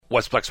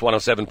Westplex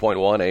 107.1,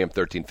 AM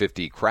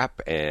 1350 Crap,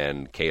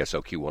 and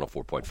KSOQ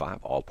 104.5,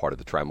 all part of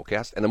the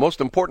Trimulcast. And the most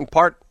important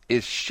part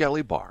is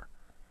Shelley Barr.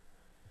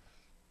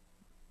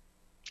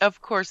 Of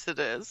course it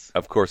is.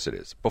 Of course it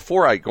is.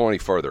 Before I go any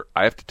further,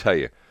 I have to tell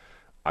you,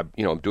 I'm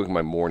doing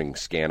my morning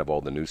scan of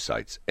all the news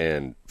sites,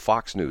 and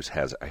Fox News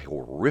has a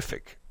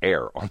horrific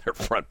error on their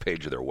front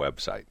page of their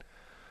website.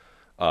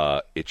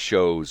 It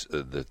shows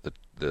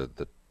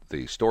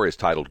the story is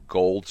titled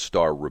Gold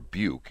Star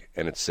Rebuke,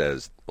 and it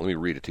says, let me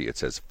read it to you. It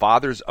says,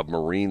 fathers of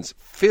Marines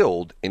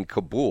filled in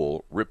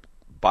Kabul rip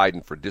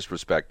Biden for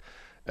disrespect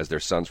as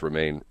their sons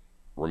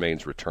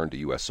remains returned to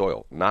U.S.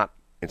 soil. Not,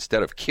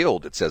 instead of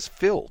killed, it says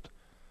filled.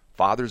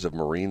 Fathers of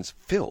Marines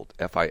filled,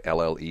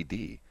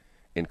 F-I-L-L-E-D,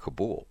 in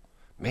Kabul.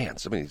 Man,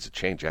 somebody needs to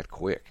change that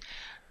quick.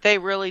 They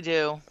really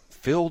do.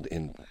 Filled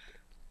in,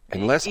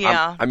 unless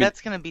yeah, that's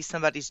going to be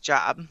somebody's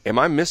job. Am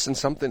I missing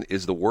something?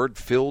 Is the word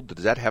filled,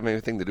 does that have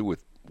anything to do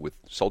with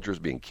soldiers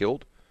being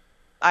killed?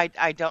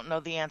 I don't know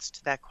the answer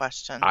to that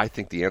question. I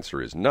think the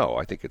answer is no.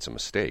 I think it's a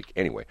mistake.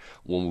 Anyway,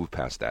 we'll move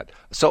past that.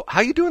 So,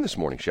 how you doing this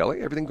morning, Shelley?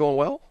 Everything going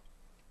well?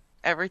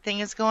 Everything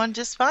is going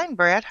just fine,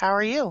 Brad. How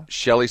are you?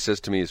 Shelley says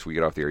to me as we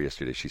get off the air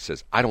yesterday, she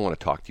says, I don't want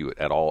to talk to you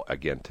at all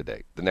again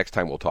today. The next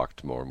time we'll talk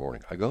tomorrow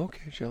morning. I go,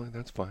 okay, Shelley,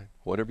 that's fine.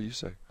 Whatever you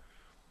say.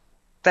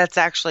 That's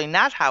actually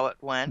not how it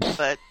went,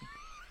 but...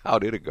 How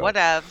did it go?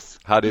 Whatevs.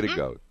 How did it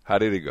go? How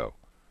did it go?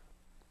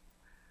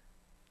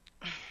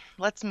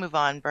 Let's move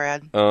on,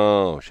 Brad.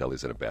 Oh,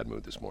 Shelley's in a bad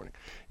mood this morning.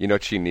 You know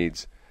what she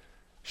needs?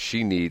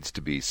 She needs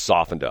to be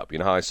softened up. You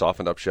know how I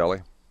softened up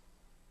Shelley?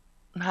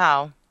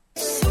 How?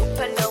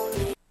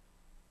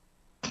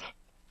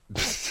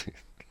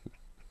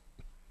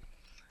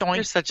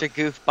 You're such a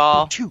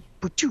goofball.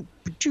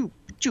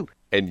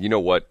 And you know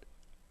what?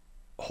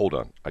 Hold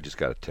on. I just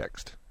got a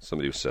text.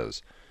 Somebody who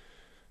says,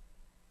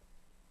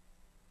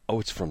 oh,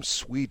 it's from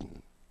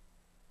Sweden.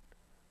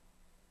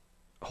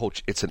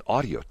 It's an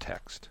audio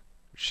text.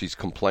 She's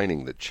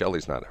complaining that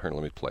Shelley's not here.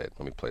 Let me play it.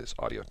 Let me play this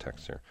audio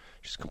text here.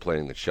 She's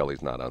complaining that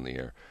Shelley's not on the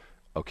air.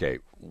 Okay.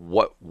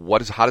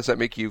 How does that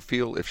make you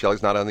feel if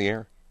Shelley's not on the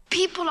air?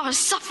 People are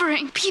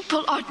suffering.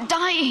 People are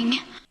dying.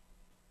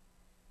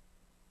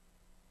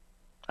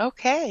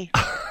 Okay.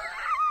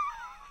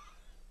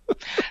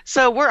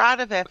 So we're out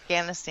of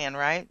Afghanistan,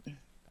 right?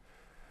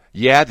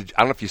 Yeah, I don't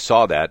know if you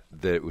saw that.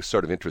 It was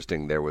sort of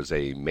interesting. There was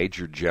a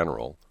major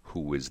general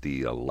who was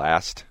the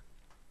last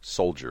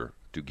soldier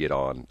to get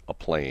on a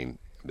plane.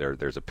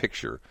 There's a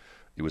picture.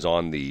 It was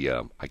on the,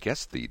 I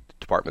guess, the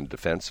Department of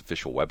Defense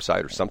official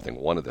website or something,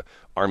 one of the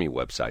Army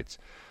websites.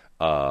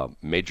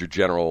 Major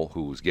general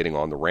who was getting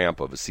on the ramp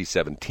of a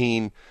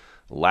C-17,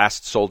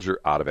 last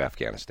soldier out of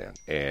Afghanistan.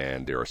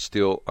 And there are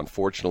still,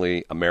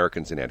 unfortunately,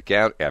 Americans in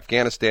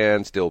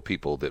Afghanistan, still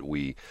people that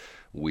we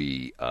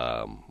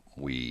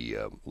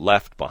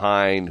left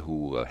behind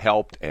who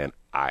helped. And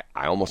I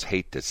almost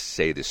hate to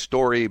say this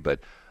story, but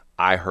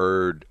I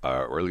heard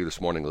earlier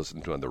this morning,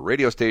 listening to on the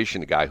radio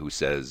station, a guy who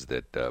says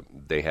that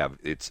they have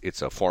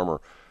it's a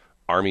former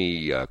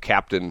Army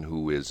captain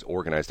who is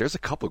organized. There's a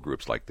couple of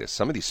groups like this.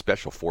 Some of these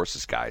special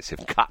forces guys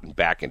have gotten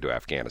back into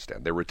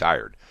Afghanistan. They're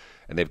retired,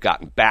 and they've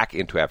gotten back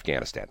into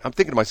Afghanistan. I'm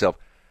thinking to myself,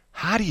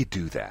 how do you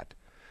do that?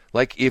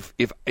 Like if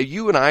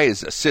you and I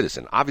as a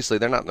citizen, obviously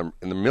they're not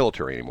in the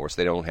military anymore, so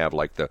they don't have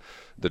like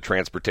the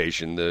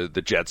transportation,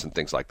 the jets and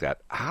things like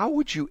that. How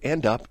would you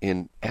end up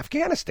in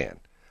Afghanistan?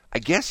 I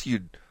guess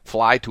you'd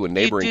fly to a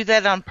neighboring... You do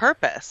that on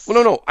purpose.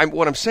 Well, no.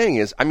 What I'm saying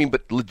is,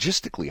 but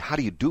logistically, how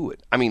do you do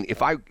it?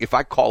 If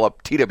I call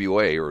up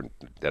TWA, or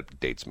that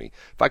dates me,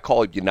 if I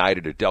call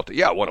United or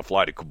Delta, I want to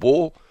fly to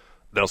Kabul,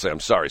 they'll say,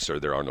 I'm sorry, sir,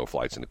 there are no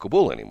flights into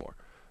Kabul anymore.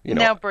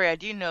 Now,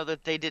 Brad, you know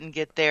that they didn't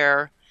get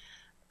there,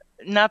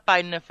 not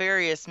by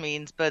nefarious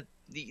means, but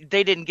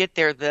they didn't get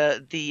there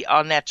the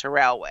en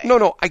natural way.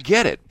 No, I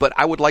get it, but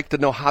I would like to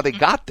know how they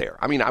got there.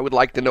 I would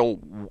like to know,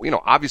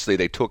 obviously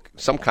they took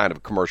some kind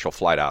of commercial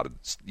flight out of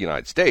the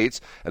United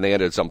States, and they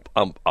ended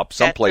up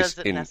someplace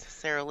that doesn't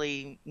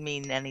necessarily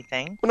mean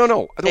anything.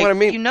 No. What I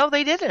mean,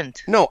 they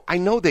didn't. No, I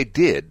know they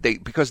did.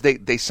 Because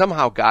they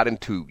somehow got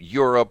into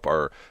Europe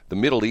or the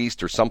Middle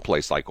East or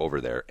someplace like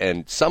over there,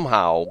 and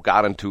somehow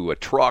got into a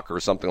truck or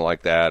something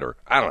like that, or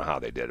I don't know how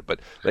they did it, but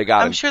they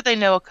got. I'm sure they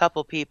know a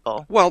couple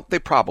people. Well, they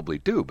probably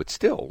do, but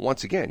still,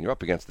 once again, you're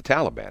up against the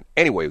Taliban.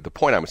 Anyway, the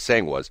point I was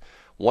saying was,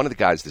 one of the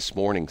guys this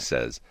morning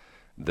says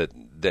that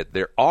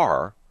there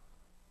are,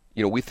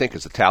 we think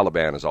as the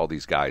Taliban as all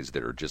these guys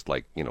that are just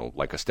like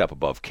a step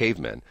above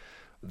cavemen.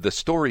 The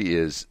story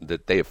is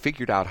that they have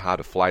figured out how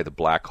to fly the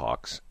Black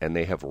Hawks, and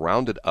they have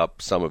rounded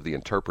up some of the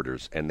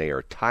interpreters, and they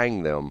are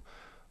tying them,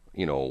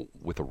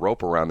 with a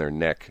rope around their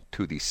neck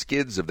to the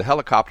skids of the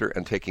helicopter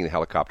and taking the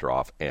helicopter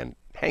off and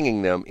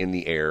hanging them in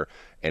the air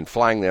and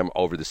flying them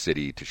over the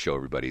city to show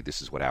everybody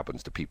this is what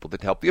happens to people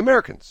that help the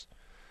Americans.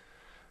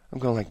 I'm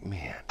going like,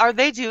 man. Are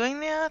they doing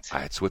that?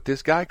 That's what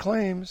this guy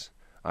claims.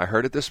 I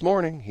heard it this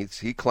morning.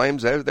 He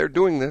claims they're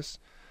doing this.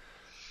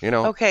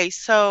 Okay,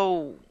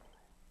 so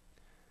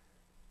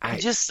I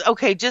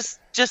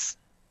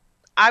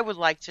would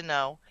like to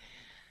know.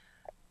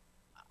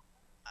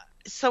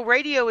 So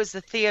radio is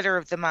the theater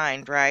of the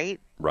mind, right?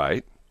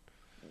 Right?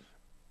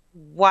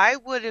 Why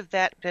would have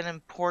that been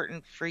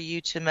important for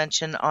you to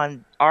mention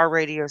on our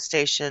radio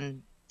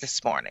station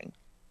this morning?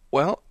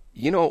 Well,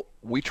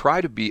 we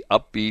try to be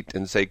upbeat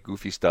and say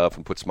goofy stuff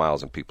and put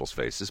smiles on people's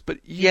faces, but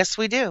Yes,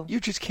 we do. you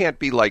just can't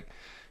be like,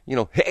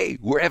 hey,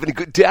 we're having a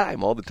good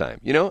time all the time.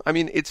 I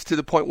mean, it's to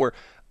the point where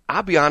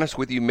I'll be honest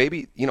with you,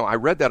 maybe, I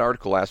read that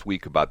article last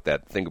week about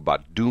that thing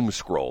about doom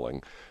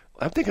scrolling.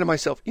 I'm thinking to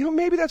myself,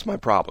 maybe that's my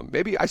problem.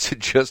 Maybe I should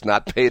just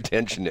not pay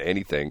attention to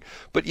anything.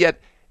 But yet,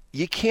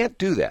 you can't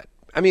do that.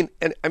 I mean,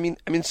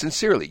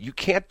 sincerely, you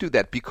can't do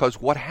that, because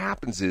what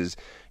happens is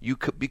you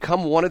could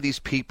become one of these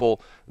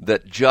people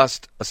that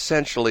just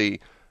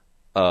essentially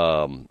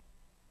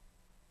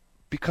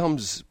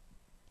becomes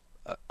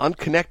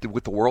unconnected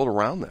with the world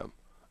around them.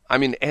 I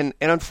mean, and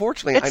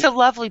unfortunately, It's a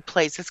lovely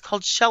place. It's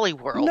called Shelley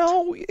World.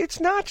 no, it's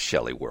not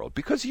Shelley World,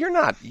 because you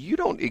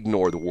don't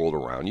ignore the world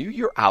around you.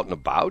 You're out and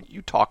about.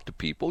 You talk to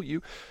people.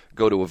 You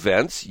go to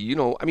events.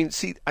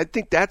 See, I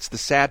think that's the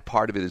sad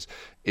part of it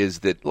is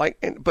that,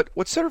 but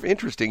what's sort of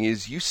interesting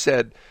is you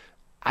said,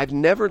 I've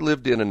never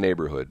lived in a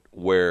neighborhood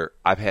where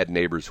I've had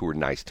neighbors who were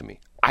nice to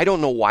me. I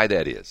don't know why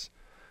that is.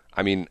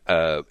 I mean,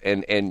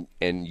 and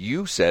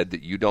you said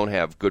that you don't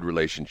have good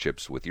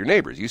relationships with your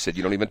neighbors. You said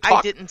you don't even talk.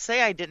 I didn't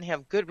say I didn't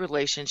have good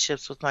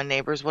relationships with my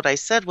neighbors. What I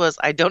said was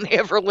I don't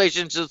have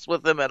relationships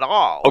with them at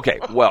all. Okay,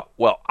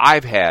 well,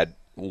 I've had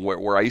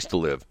where I used to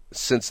live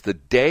since the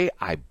day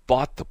I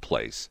bought the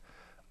place.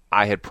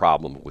 I had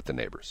problem with the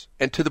neighbors,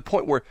 and to the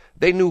point where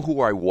they knew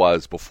who I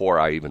was before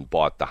I even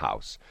bought the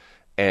house.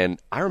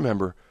 And I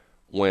remember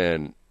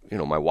when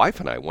my wife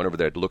and I went over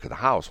there to look at the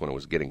house when it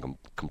was getting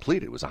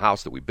completed. It was a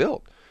house that we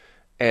built.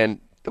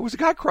 And there was a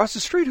guy across the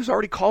street who's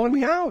already calling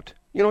me out,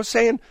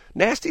 saying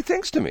nasty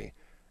things to me.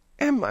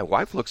 And my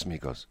wife looks at me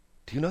and goes,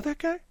 "Do you know that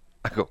guy?"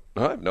 I go,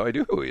 "No, I have no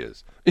idea who he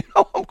is."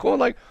 I'm going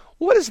like,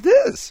 what is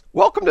this?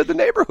 Welcome to the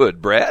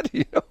neighborhood, Brad.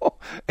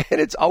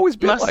 And it's always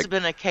been Must like, have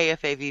been a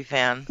KFAV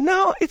fan.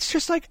 no, it's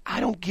just like, I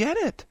don't get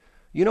it.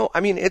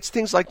 It's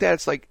things like that.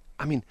 It's like,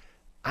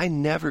 I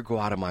never go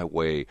out of my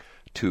way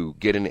to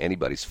get in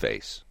anybody's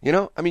face.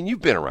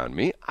 You've been around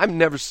me. I'm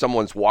never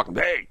someone's walking,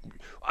 "Hey,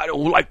 I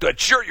don't like that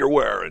shirt you're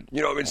wearing."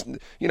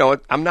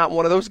 I'm not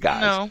one of those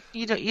guys. No,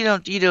 you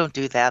don't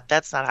do that.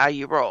 That's not how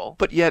you roll.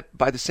 But yet,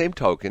 by the same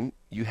token,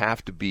 you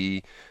have to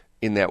be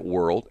in that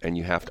world, and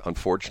you have to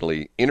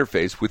unfortunately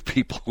interface with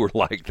people who are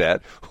like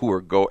that,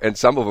 and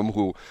some of them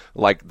who,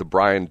 like the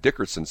Brian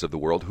Dickersons of the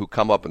world, who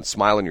come up and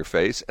smile in your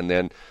face and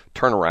then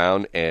turn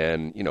around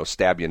and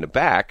stab you in the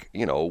back,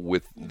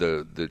 with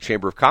the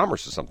Chamber of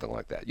Commerce or something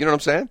like that. You know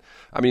what I'm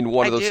saying?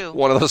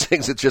 One of those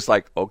things that's just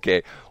like,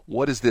 okay,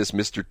 what is this,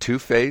 Mr.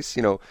 Two-Face?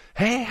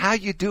 Hey, how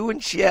you doing,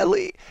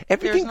 Shelley?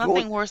 There's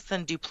nothing worse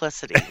than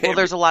duplicity. Well,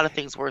 there's a lot of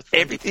things worse than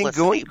everything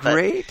duplicity. Going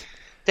great.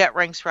 That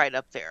ranks right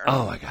up there.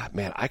 Oh my God,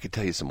 man! I could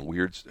tell you some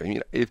weird.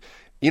 If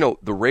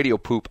the radio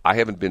poop, I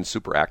haven't been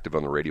super active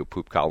on the radio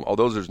poop column.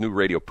 Although there's a new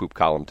radio poop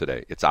column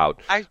today. It's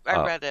out. I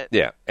read it.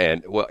 Yeah,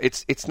 and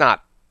it's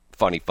not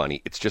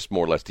funny. It's just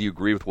more or less. Do you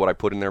agree with what I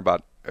put in there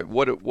about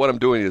what I'm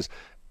doing is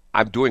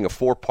I'm doing a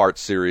 4-part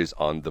series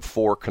on the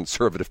 4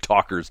 conservative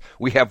talkers.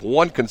 We have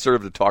one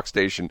conservative talk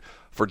station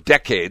for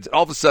decades.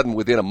 All of a sudden,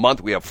 within a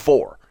month, we have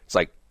 4. It's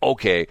like,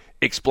 okay,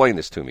 explain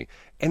this to me.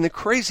 And the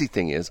crazy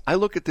thing is, I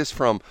look at this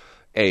from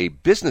a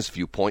business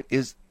viewpoint,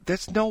 is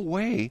there's no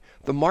way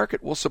the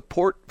market will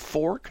support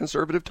 4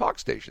 conservative talk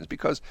stations,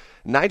 because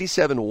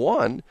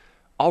 97.1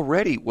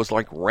 already was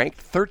like ranked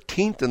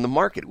 13th in the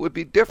market. It would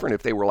be different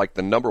if they were like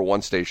the number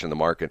 1 station in the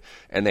market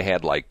and they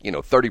had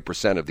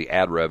 30% of the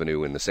ad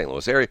revenue in the St.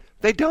 Louis area.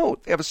 They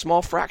don't. They have a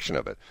small fraction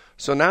of it.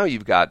 So now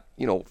you've got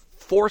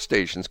 4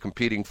 stations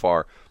competing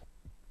for,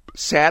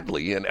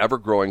 sadly, an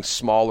ever-growing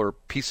smaller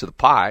piece of the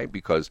pie,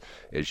 because,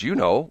 as you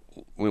know,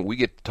 when we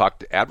get to talk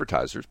to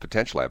advertisers,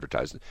 potential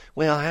advertisers,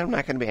 well, I'm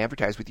not going to be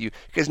advertised with you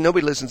because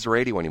nobody listens to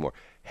radio anymore.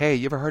 Hey,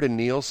 you ever heard of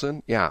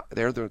Nielsen? Yeah,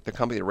 they're the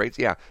company that rates.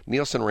 Yeah,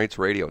 Nielsen rates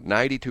radio.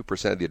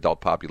 92% of the adult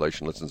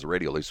population listens to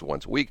radio at least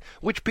once a week,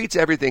 which beats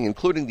everything,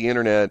 including the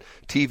internet,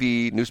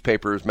 TV,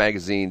 newspapers,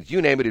 magazines,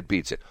 you name it, it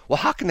beats it. Well,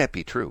 how can that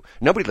be true?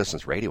 Nobody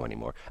listens to radio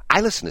anymore.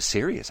 I listen to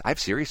Sirius. I have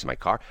Sirius in my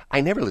car.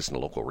 I never listen to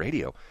local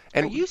radio.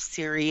 And are you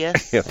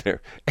serious?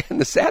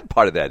 And the sad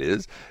part of that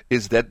is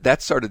that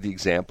that's sort of the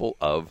example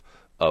of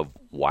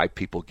why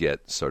people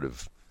get sort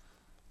of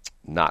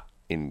not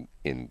in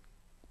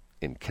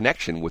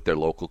connection with their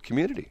local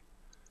community.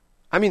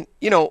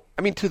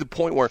 To the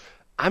point where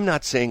I'm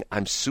not saying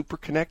I'm super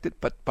connected,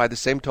 but by the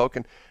same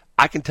token,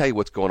 I can tell you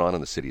what's going on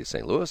in the city of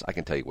St. Louis. I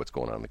can tell you what's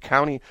going on in the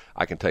county.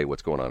 I can tell you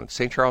what's going on in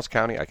St. Charles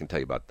County. I can tell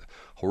you about the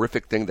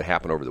horrific thing that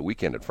happened over the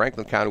weekend in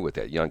Franklin County with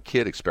that young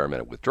kid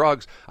experimenting with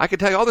drugs. I can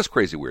tell you all this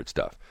crazy, weird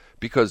stuff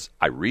because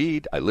I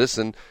read, I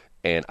listen,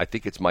 and I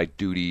think it's my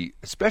duty,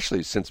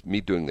 especially since me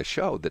doing the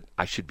show, that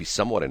I should be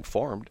somewhat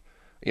informed.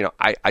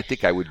 I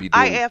think I would be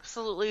doing... I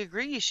absolutely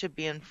agree you should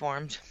be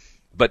informed.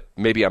 But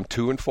maybe I'm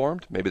too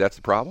informed? Maybe that's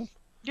the problem?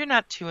 You're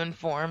not too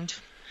informed.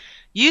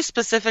 You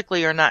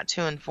specifically are not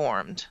too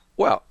informed.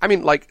 Well, I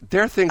mean, like,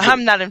 there are things...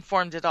 I'm not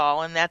informed at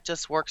all, and that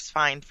just works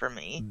fine for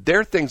me. There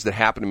are things that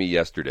happened to me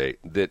yesterday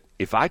that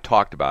if I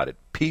talked about it,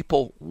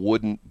 people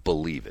wouldn't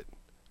believe it.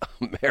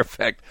 Matter of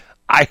fact,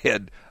 I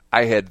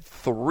had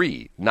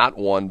 3, not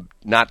 1,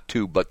 not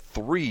 2, but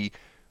 3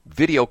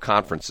 video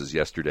conferences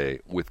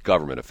yesterday with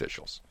government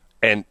officials.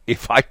 And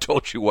if I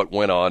told you what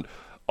went on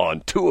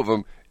 2 of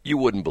them, you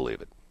wouldn't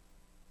believe it.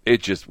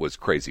 It just was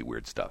crazy,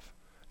 weird stuff.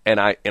 And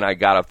I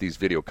got off these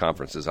video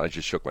conferences, and I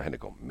just shook my head and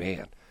go,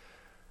 man,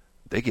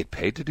 they get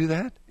paid to do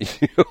that?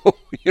 You know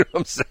what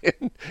I'm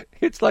saying?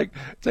 It's like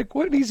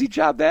what an easy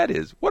job that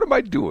is. What am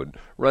I doing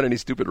running these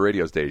stupid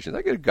radio stations?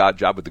 I get a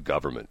job with the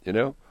government, you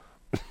know?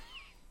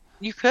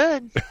 You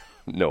could.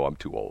 No, I'm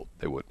too old.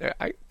 They wouldn't.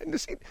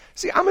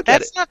 See, I'm at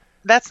that.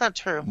 That's not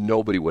true.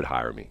 Nobody would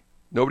hire me.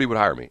 Nobody would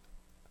hire me.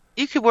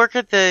 You could work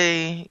for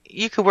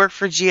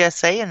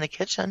GSA in the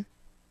kitchen.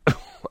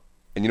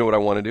 And you know what I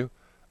want to do?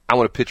 I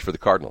want to pitch for the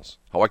Cardinals.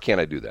 Why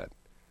can't I do that?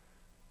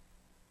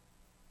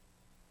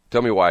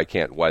 Tell me why I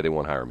can't. Why they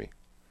won't hire me?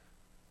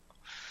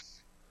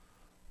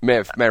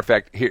 Matter of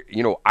fact, here,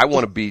 you know, I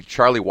want to be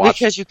Charlie Watts.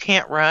 Because you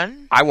can't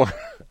run. I want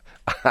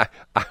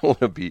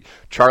to be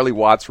Charlie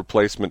Watts'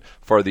 replacement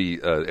for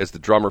as the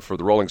drummer for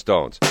the Rolling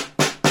Stones.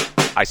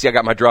 I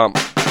got my drum.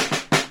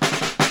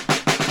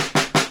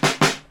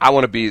 I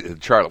want to be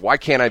Charlie. Why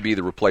can't I be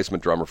the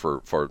replacement drummer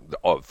for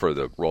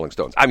the Rolling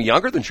Stones? I'm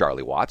younger than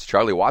Charlie Watts.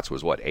 Charlie Watts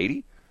was what,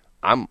 80?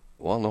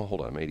 No, hold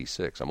on. I'm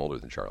 86. I'm older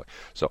than Charlie.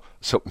 So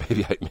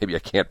maybe I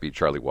can't be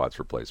Charlie Watts'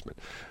 replacement.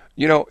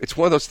 You know, it's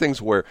one of those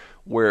things where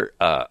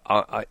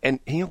and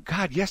you know,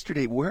 God,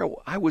 yesterday where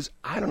I was,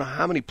 I don't know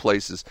how many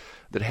places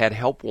that had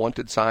help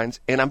wanted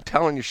signs, and I'm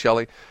telling you,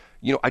 Shelley,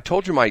 you know, I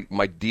told you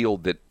my deal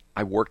that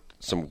I worked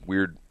some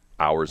weird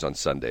hours on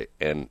Sunday,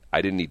 and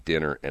I didn't eat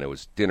dinner, and it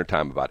was dinner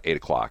time about 8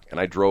 o'clock, and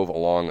I drove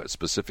along a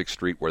specific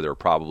street where there were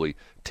probably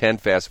 10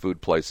 fast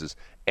food places,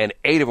 and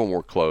 8 of them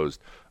were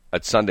closed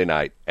at Sunday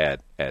night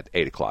at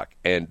 8 o'clock.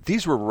 And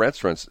these were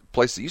restaurants,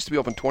 places that used to be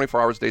open 24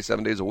 hours a day,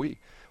 7 days a week.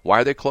 Why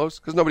are they closed?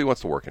 Because nobody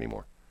wants to work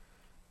anymore.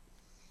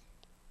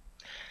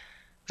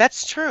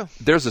 That's true.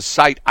 There's a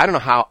site, I don't know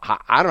how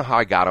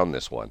I got on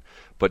this one,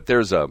 but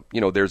there's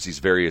these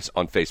various,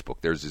 on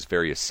Facebook, there's these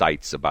various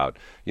sites about,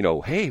 you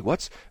know, hey,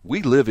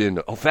 we live in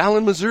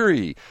O'Fallon,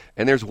 Missouri,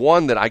 and there's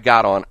one that I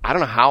got on. I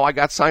don't know how I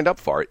got signed up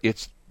for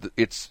it.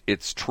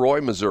 It's Troy,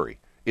 Missouri.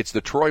 It's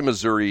the Troy,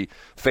 Missouri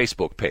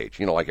Facebook page,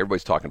 you know, like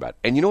everybody's talking about.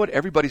 And you know what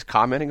everybody's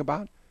commenting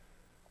about?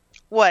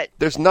 What?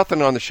 There's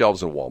nothing on the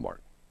shelves in Walmart.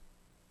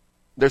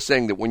 They're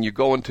saying that when you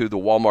go into the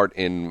Walmart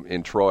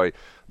in Troy,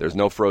 there's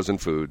no frozen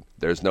food,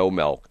 there's no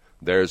milk,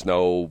 there's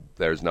no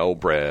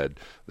bread,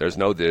 there's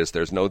no this,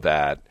 there's no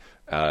that,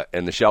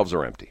 and the shelves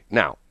are empty.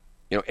 Now,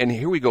 you know, and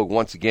here we go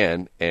once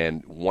again,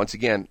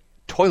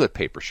 toilet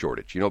paper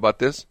shortage. You know about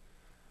this?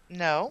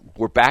 No.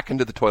 We're back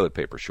into the toilet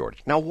paper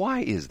shortage. Now,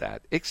 why is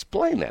that?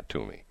 Explain that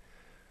to me.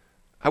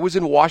 I was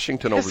in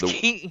Washington over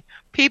the...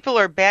 People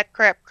are bat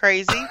crap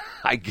crazy.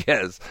 I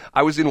guess.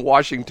 I was in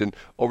Washington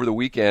over the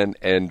weekend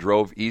and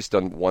drove east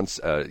on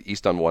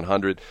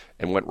 100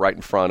 and went right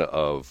in front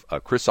of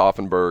Chris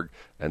Offenberg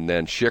and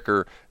then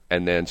Schicker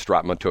and then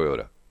Stratman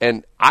Toyota.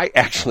 And I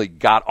actually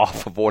got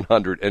off of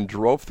 100 and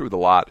drove through the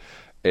lot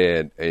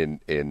in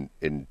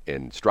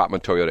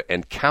Stratman Toyota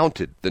and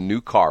counted the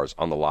new cars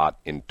on the lot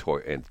in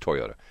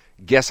Toyota.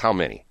 Guess how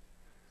many?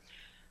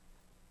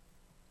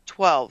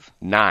 12.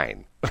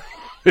 9.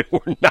 There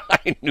were 9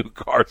 new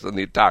cars on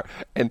the entire,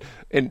 and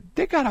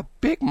they got a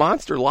big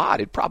monster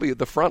lot. It probably,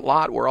 the front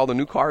lot where all the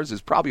new cars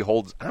is probably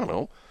holds, I don't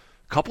know,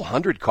 a couple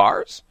hundred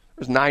cars.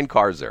 There's 9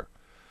 cars there.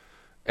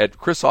 At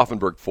Chris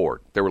Offenberg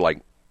Ford, there were like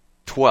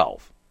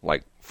 12,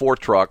 like 4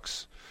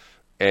 trucks,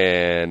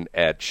 and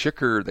at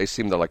Schicker, they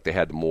seemed like they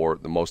had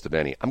the most of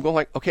any. I'm going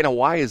like, okay, now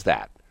why is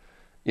that?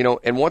 You know,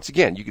 and once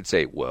again, you could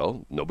say,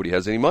 well, nobody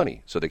has any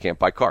money, so they can't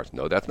buy cars.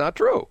 No, that's not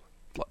true.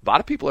 A lot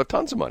of people have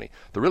tons of money.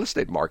 The real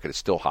estate market is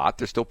still hot.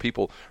 There's still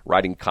people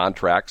writing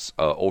contracts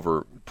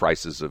over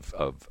prices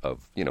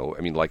of you know,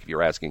 I mean, like if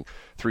you're asking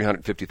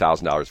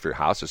 $350,000 for your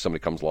house, if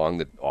somebody comes along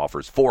that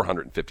offers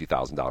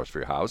 $450,000 for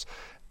your house,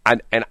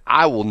 and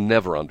I will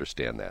never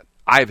understand that.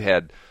 I've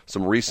had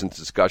some recent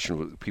discussion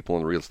with people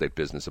in the real estate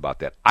business about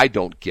that. I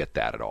don't get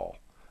that at all.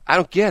 I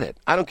don't get it.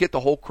 I don't get the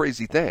whole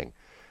crazy thing,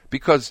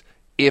 because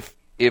if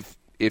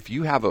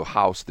you have a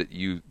house that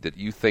you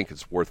think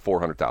is worth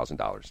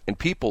 $400,000 and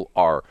people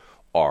are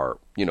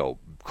you know,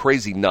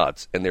 crazy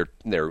nuts and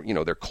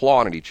they're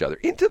clawing at each other,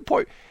 into the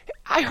point,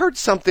 I heard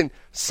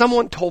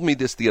someone told me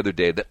this the other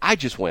day that I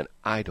just went,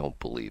 I don't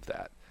believe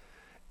that,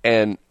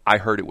 and I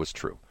heard it was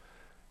true.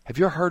 Have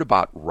you ever heard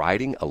about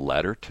writing a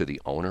letter to the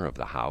owner of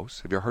the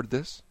house? Have you ever heard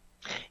this?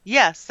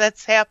 Yes,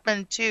 that's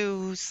happened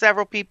to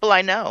several people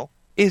I know.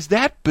 Is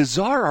that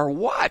bizarre or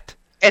what?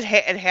 It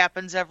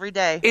happens every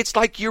day. It's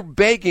like you're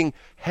begging,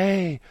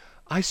 hey,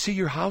 I see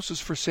your house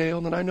is for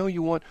sale, and I know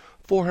you want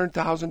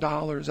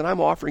 $400,000, and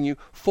I'm offering you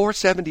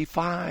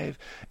 $475,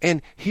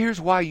 and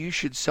here's why you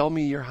should sell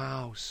me your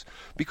house,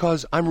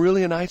 because I'm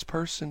really a nice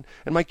person,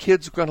 and my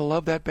kids are going to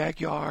love that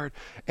backyard,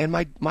 and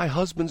my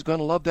husband's going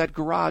to love that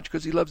garage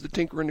because he loves to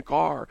tinker in the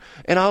car,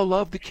 and I'll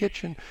love the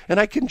kitchen, and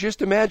I can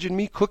just imagine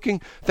me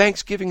cooking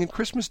Thanksgiving and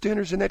Christmas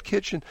dinners in that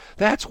kitchen.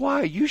 That's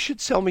why you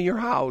should sell me your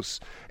house,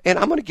 and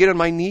I'm going to get on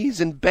my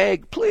knees and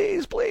beg,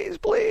 please, please,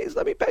 please,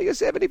 let me pay you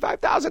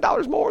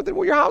 $75,000 more than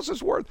what your house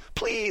is worth.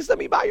 Please, let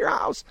me buy your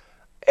house.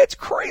 It's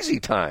crazy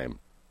time.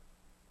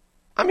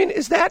 I mean,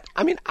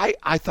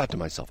 I thought to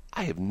myself,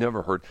 I have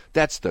never heard,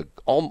 that's the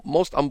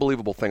most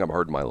unbelievable thing I've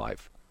heard in my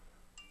life.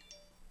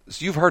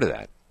 So you've heard of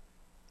that?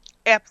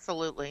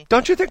 Absolutely.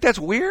 Don't you think that's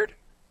weird?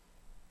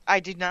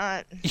 I do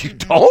not. You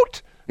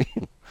don't?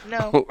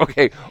 No.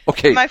 Okay.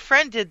 My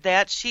friend did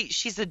that.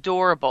 She's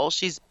adorable.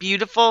 She's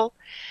beautiful.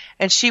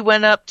 And she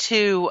went up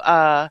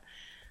to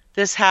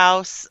this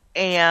house,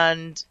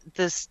 and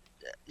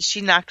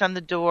she knocked on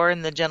the door,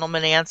 and the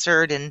gentleman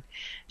answered, and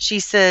she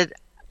said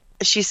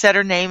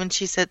her name, and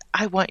she said,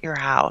 I want your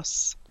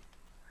house.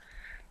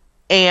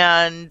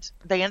 And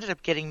they ended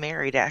up getting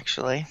married,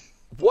 actually.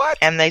 What?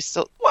 And they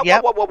still... Whoa.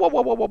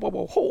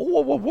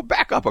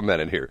 Back up a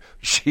minute here.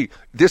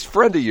 This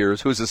friend of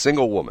yours, who's a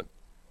single woman.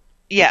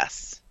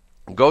 Yes.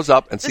 Goes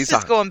up and sees... This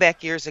is going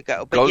back years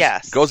ago, but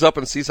yes. Goes up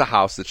and sees a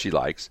house that she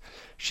likes.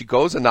 She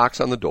goes and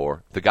knocks on the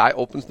door. The guy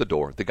opens the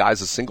door. The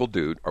guy's a single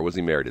dude, or was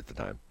he married at the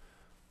time?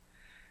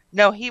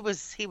 No, he was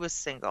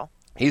single.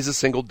 He's a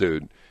single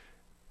dude.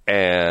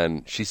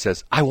 And she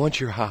says, I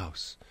want your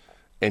house.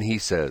 And he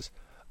says,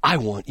 I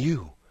want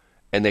you.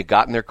 And they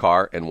got in their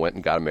car and went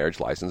and got a marriage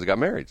license and got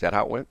married. Is that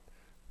how it went?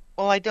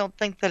 Well, I don't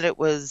think that it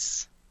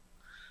was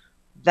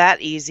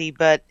that easy,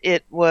 but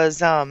it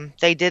was,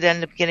 they did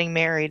end up getting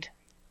married.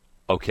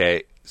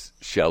 Okay,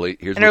 Shelley,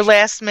 here's and her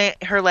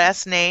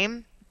last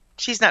name,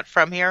 she's not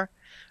from here.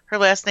 Her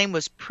last name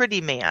was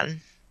Pretty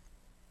Man.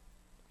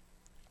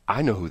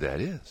 I know who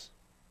that is.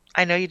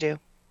 I know you do.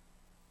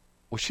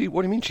 Well,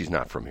 what do you mean she's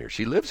not from here?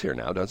 She lives here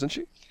now, doesn't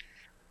she?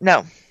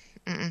 No.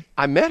 Mm-mm.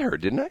 I met her,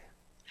 didn't I?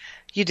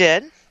 You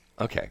did?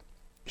 Okay.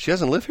 She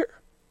doesn't live here?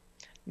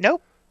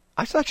 Nope.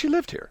 I thought she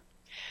lived here.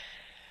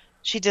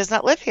 She does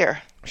not live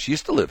here. She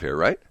used to live here,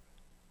 right?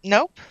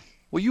 Nope.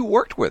 Well, you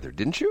worked with her,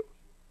 didn't you?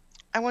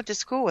 I went to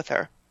school with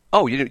her.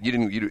 Oh, you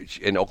didn't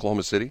in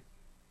Oklahoma City?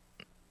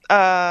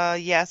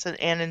 Yes,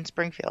 and in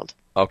Springfield.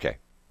 Okay.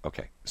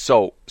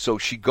 So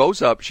she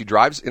goes up, she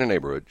drives in a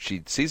neighborhood,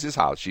 she sees his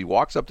house, she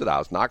walks up to the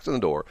house, knocks on the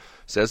door,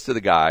 says to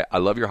the guy, I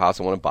love your house,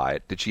 I want to buy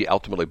it. Did she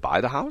ultimately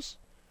buy the house?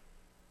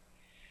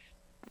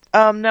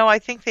 No, I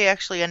think they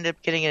actually ended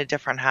up getting a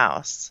different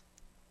house.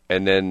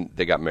 And then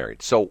they got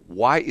married. So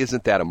why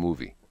isn't that a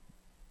movie?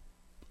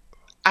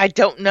 I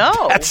don't know.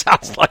 That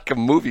sounds like a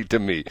movie to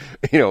me.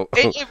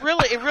 It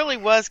really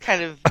was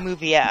kind of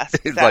movie-esque.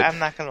 I'm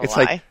not going to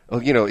lie.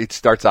 Like, it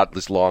starts out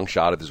this long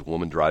shot of this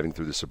woman driving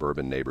through the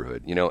suburban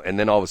neighborhood, and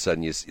then all of a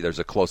sudden there's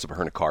a close-up of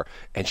her in a car,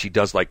 and she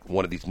does like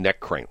one of these neck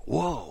crane.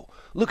 Whoa,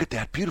 look at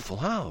that beautiful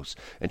house.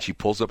 And she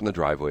pulls up in the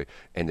driveway,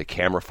 and the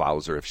camera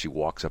follows her if she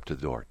walks up to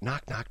the door.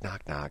 Knock, knock,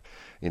 knock, knock.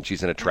 And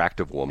she's an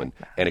attractive woman,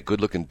 and a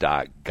good-looking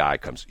guy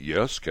comes,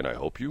 yes, can I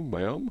help you,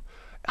 ma'am?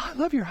 I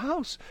love your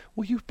house.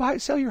 Will you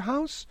sell your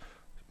house?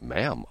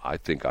 Ma'am, I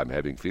think I'm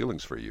having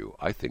feelings for you.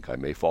 I think I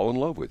may fall in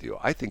love with you.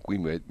 I think we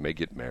may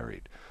get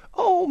married.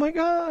 Oh my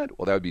God!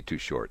 Well, that would be too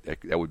short.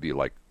 That would be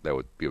like a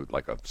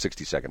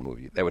 60-second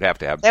movie. That would have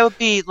to have. That would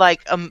be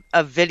like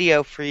a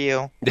video for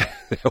you.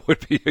 That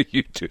would be a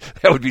YouTube.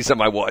 That would be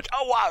something I watch.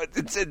 Oh wow!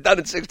 It's done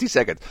in 60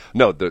 seconds.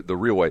 No, the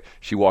real way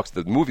she walks.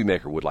 The movie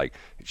maker would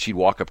she'd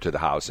walk up to the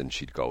house and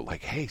she'd go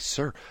like, "Hey,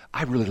 sir,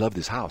 I really love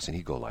this house," and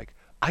he'd go like,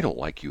 "I don't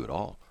like you at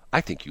all. I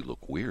think you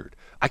look weird.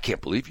 I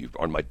can't believe you're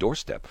on my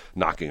doorstep,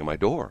 knocking on my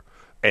door."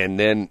 And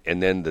then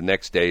the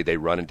next day they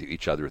run into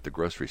each other at the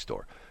grocery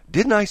store.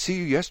 Didn't I see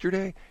you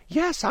yesterday?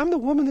 Yes, I'm the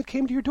woman that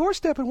came to your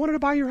doorstep and wanted to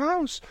buy your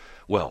house.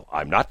 Well,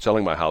 I'm not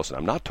selling my house and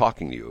I'm not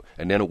talking to you.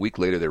 And then a week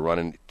later they run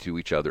into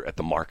each other at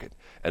the market.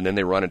 And then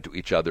they run into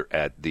each other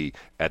at the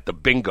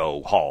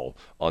bingo hall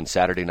on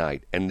Saturday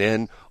night. And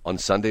then on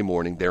Sunday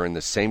morning they're in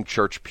the same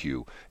church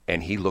pew,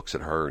 and he looks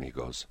at her and he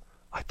goes,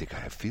 I think I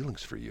have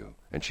feelings for you.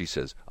 And she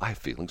says, I have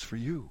feelings for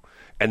you.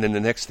 And then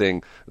the next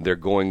thing, they're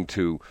going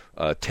to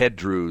Ted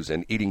Drew's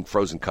and eating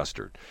frozen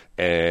custard.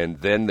 And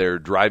then they're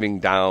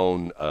driving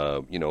down,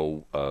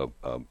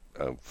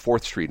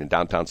 4th Street in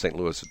downtown St.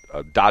 Louis,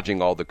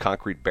 dodging all the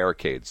concrete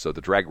barricades so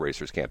the drag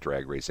racers can't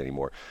drag race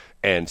anymore,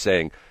 and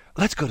saying,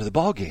 let's go to the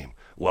ball game.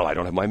 Well, I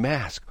don't have my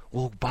mask.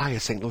 We'll buy a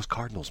St. Louis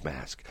Cardinals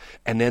mask.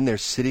 And then they're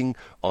sitting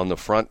on the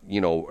front,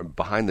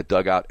 behind the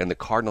dugout, and the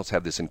Cardinals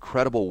have this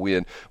incredible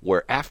win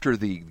where after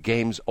the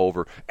game's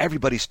over,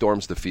 everybody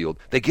storms the field.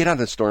 They get on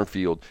the storm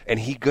field, and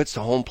he gets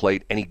to home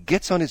plate, and he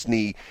gets on his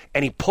knee,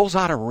 and he pulls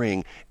out a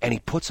ring, and he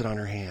puts it on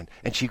her hand.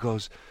 And she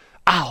goes,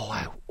 oh,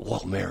 I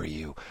will marry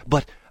you,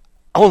 but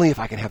only if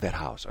I can have that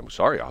house. I'm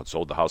sorry, I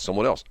sold the house to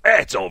someone else.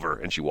 It's over.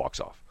 And she walks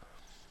off.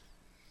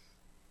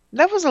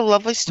 That was a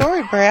lovely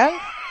story, Brad.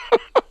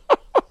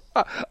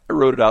 I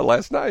wrote it out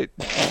last night.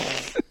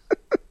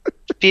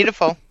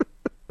 Beautiful.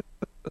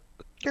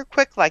 You're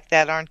quick like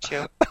that, aren't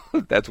you?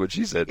 That's what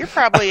she said. You're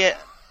probably it.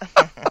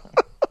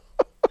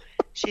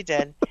 She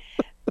did.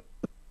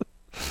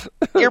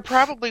 You're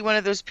probably one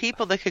of those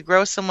people that could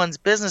grow someone's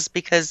business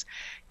because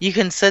you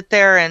can sit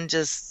there and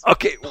just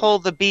pull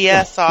the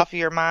BS off of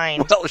your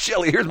mind. Well,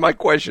 Shelley, here's my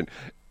question.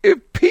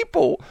 If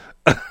people...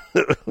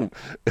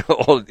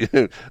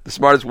 the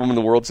smartest woman in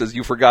the world says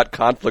you forgot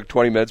conflict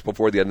 20 minutes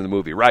before the end of the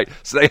movie, right?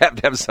 So they have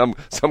to have some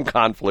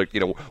conflict,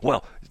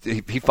 Well,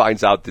 he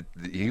finds out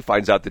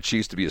that she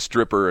used to be a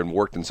stripper and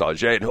worked in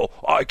Sauget, and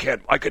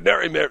I could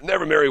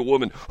never marry a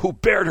woman who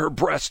bared her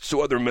breasts to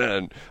other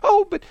men.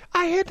 Oh, but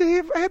I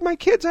had my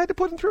kids. I had to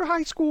put them through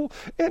high school,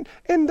 and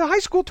the high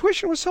school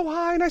tuition was so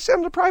high, and I sent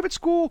them to private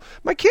school.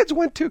 My kids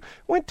went to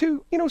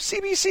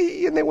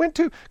CBC, and they went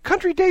to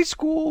Country Day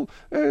School,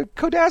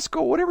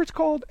 Codasco, whatever it's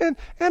called, and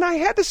I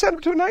had to send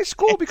them to a nice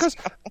school because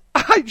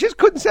I just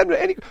couldn't send them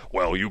to any.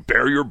 Well, you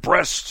bare your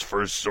breasts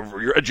for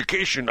your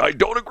education. I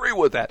don't agree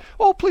with that.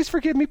 Oh, please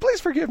forgive me.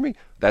 Please forgive me.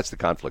 That's the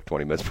conflict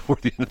 20 minutes before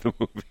the end of the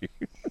movie.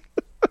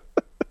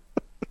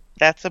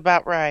 That's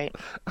about right.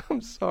 I'm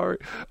sorry.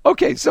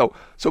 Okay, so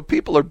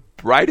people are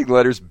writing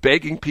letters,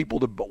 begging people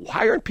to.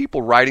 Why aren't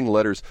people writing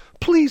letters?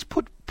 Please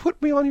put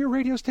me on your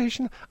radio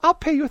station. I'll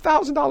pay you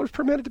 $1,000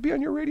 per minute to be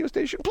on your radio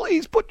station.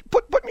 Please put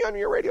me on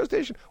your radio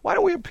station. Why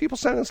don't we have people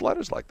sending us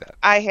letters like that?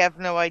 I have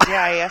no idea.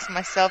 I ask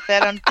myself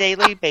that on a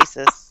daily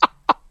basis.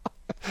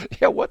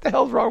 Yeah, what the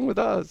hell's wrong with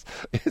us?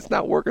 It's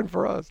not working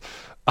for us.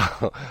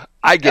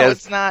 I guess. No,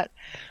 it's not.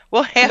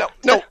 We'll have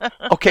no.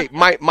 Okay,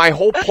 my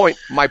whole point.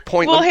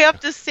 We'll have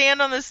to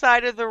stand on the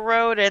side of the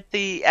road at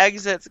the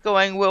exits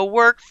going, we'll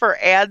work for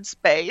ad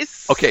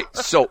space. Okay,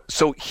 so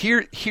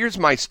here's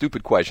my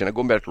stupid question. I'm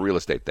going back to the real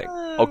estate thing.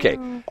 Okay,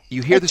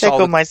 you hear this all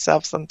the time.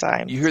 Myself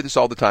sometimes. You hear this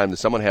all the time that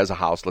someone has a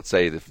house, let's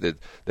say, that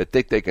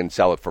think they can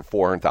sell it for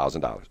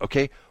 $400,000.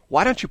 Okay,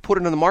 why don't you put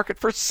it in the market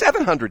for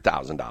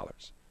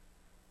 $700,000?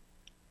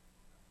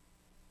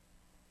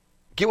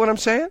 Get what I'm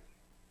saying?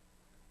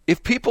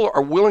 If people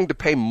are willing to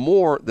pay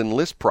more than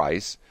list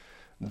price,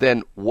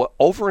 then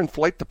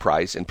overinflate the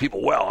price, and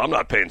people, well, I'm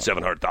not paying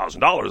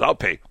 $700,000. I'll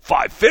pay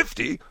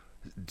 $550,000.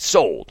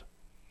 Sold.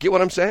 Get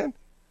what I'm saying?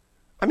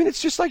 I mean,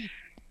 it's just like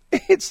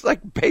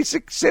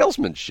basic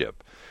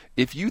salesmanship.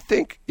 If you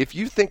think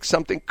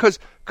something, because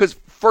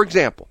for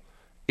example,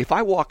 if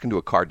I walk into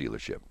a car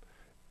dealership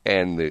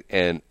and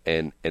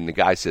the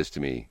guy says to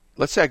me,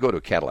 let's say I go to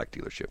a Cadillac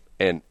dealership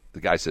and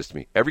the guy says to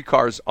me, every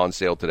car's on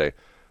sale today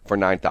for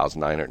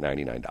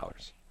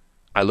 $9,999.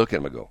 I look at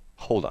him and go,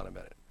 hold on a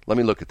minute. Let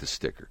me look at this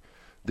sticker.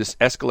 This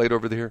Escalade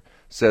over there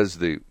says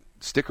the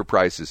sticker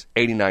price is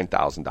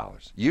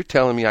 $89,000. You're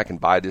telling me I can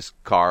buy this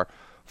car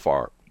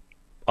for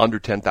under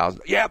 $10,000?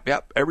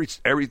 Yep.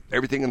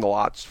 Everything in the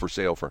lot's for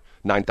sale for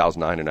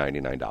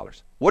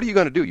 $9,999. What are you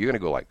going to do? You're going to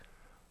go like,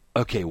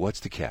 okay,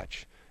 what's the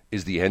catch?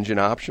 Is the engine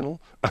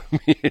optional? I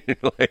mean,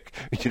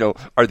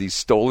 are these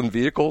stolen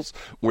vehicles?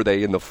 Were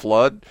they in the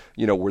flood?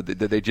 Did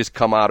they just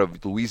come out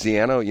of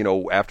Louisiana,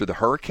 after the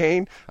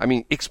hurricane? I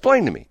mean,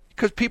 explain to me,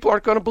 because people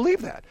aren't going to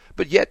believe that.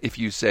 But yet, if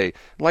you say,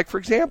 like, for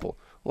example,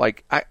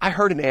 like I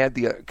heard an ad,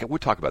 we'll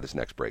talk about this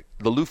next break.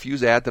 The Lou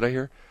Fuse ad that I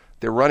hear,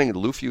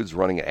 Lou Fuse is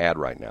running an ad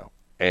right now.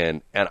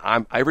 And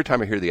every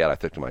time I hear the ad, I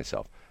think to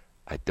myself,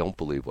 I don't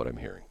believe what I'm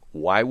hearing.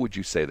 Why would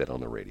you say that on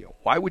the radio?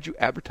 Why would you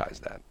advertise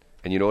that?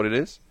 And you know what it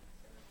is?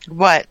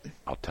 What?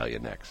 I'll tell you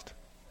next.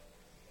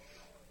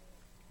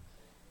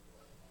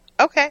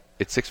 Okay.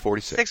 It's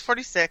 6:46.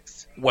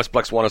 6:46.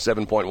 Westplex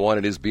 107.1.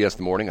 It is BS in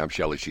the Morning. I'm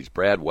Shelley. She's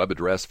Brad. Web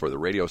address for the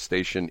radio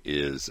station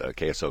is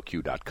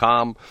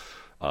KSOQ.com.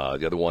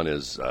 The other one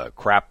is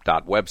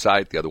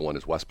crap.website. The other one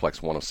is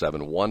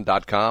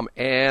Westplex1071.com.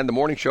 And the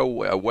morning show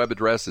web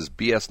address is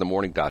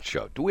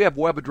bsinthemorning.show. Do we have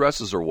web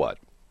addresses or what?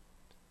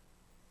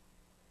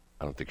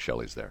 I don't think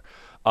Shelley's there.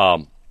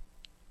 What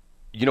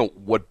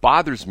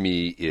bothers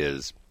me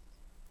is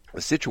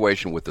the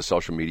situation with the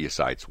social media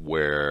sites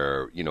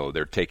where,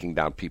 they're taking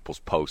down people's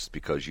posts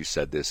because you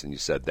said this and you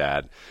said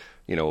that.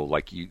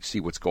 Like you see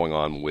what's going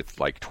on with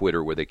like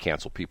Twitter where they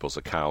cancel people's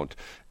account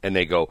and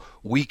they go,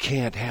 we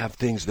can't have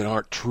things that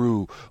aren't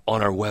true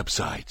on our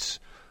websites.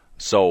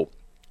 So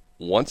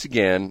once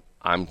again,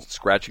 I'm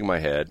scratching my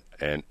head.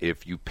 And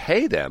if you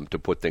pay them to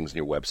put things on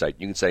your website,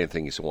 you can say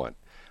anything you want.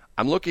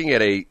 I'm looking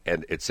at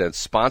and it says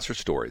sponsor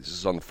story. This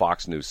is on the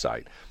Fox News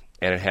site.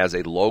 And it has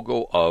a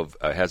logo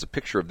has a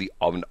picture of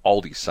an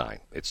Aldi sign.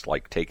 It's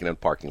like taken in a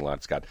parking lot.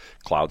 It's got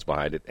clouds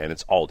behind it, and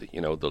it's Aldi,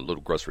 the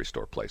little grocery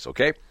store place,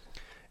 okay?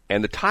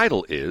 And the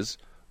title is,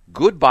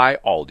 Goodbye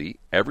Aldi,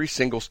 Every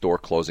Single Store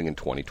Closing in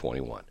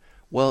 2021.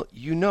 Well,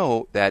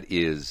 that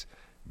is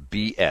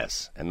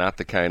BS, and not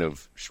the kind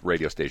of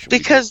radio station.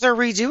 Because they're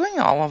redoing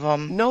all of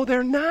them. No,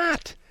 they're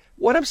not.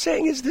 What I'm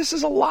saying is this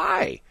is a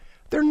lie.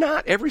 They're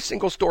not. Every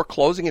single store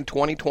closing in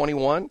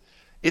 2021.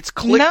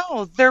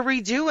 No, they're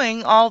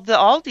redoing all the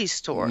Aldi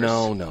stores.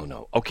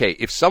 No. Okay,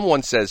 if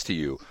someone says to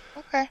you,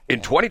 okay,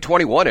 in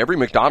 2021, every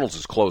McDonald's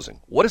is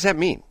closing, what does that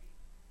mean?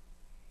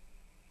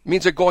 It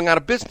means they're going out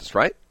of business,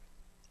 right?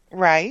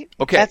 Right.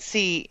 Okay. That's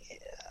the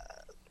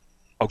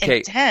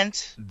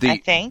intent, I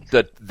think.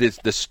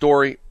 The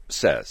story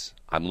says,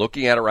 I'm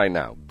looking at it right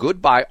now.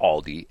 Goodbye,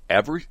 Aldi.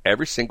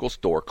 Every single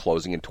store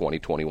closing in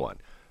 2021.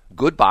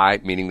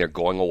 Goodbye, meaning they're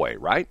going away,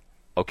 right?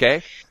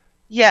 Okay?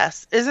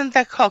 Yes. Isn't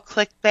that called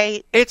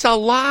clickbait? It's a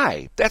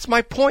lie. That's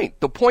my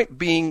point. The point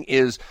being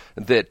is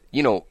that,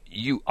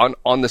 you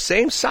on the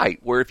same site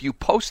where if you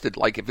posted,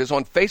 like if it's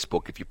on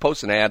Facebook, if you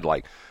post an ad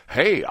like,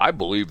 hey, I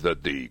believe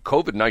that the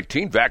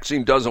COVID-19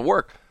 vaccine doesn't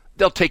work,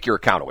 they'll take your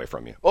account away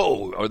from you.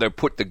 Oh, or they'll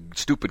put the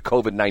stupid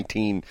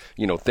COVID-19,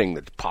 thing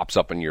that pops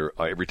up in your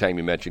every time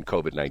you mention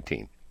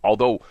COVID-19.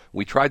 Although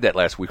we tried that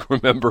last week,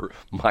 remember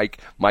Mike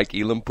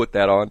Elam put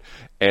that on,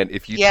 and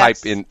if you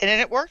type in,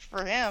 and it worked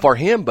for him. For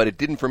him, but it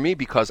didn't for me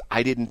because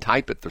I didn't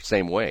type it the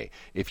same way.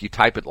 If you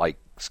type it like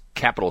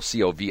capital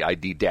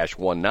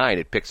COVID-19,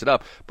 it picks it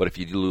up. But if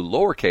you do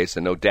lowercase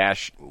and no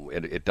dash,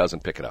 it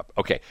doesn't pick it up.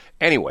 Okay.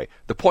 Anyway,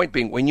 the point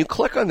being, when you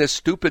click on this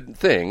stupid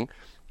thing,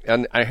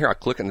 and I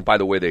click, and by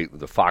the way,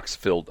 the Fox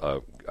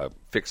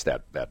fixed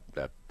that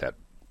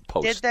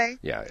post. Did they?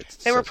 Yeah.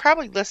 They were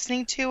probably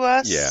listening to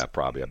us. Yeah,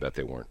 probably. I bet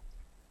they weren't.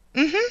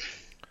 Mm-hmm.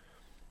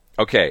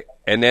 Okay,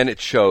 and then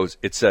it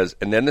says,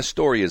 and then the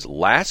story is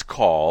last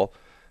call.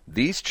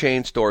 These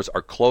chain stores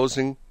are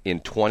closing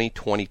in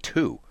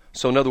 2022.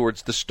 So in other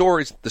words, the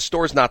story's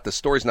not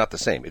the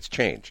same. It's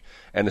changed.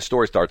 And the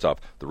story starts off,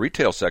 the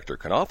retail sector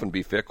can often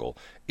be fickle,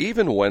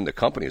 even when the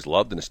company is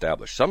loved and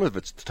established. Some of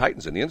its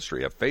titans in the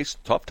industry have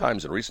faced tough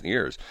times in recent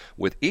years,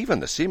 with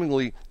even the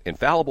seemingly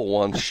infallible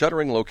ones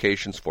shuttering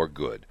locations for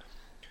good.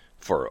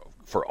 For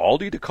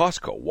Aldi to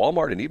Costco,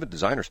 Walmart, and even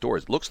designer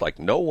stores, it looks like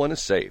no one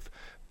is safe.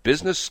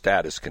 Business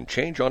status can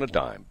change on a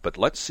dime, but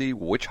let's see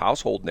which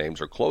household names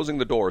are closing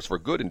the doors for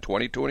good in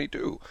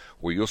 2022.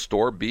 Will your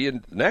store be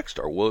next,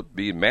 or will it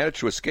be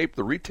managed to escape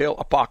the retail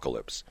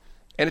apocalypse?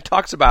 And it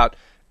talks about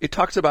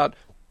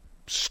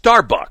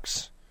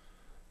Starbucks.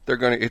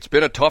 It's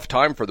been a tough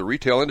time for the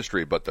retail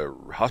industry, but the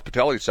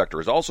hospitality sector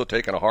has also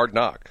taken a hard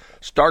knock.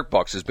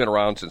 Starbucks has been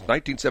around since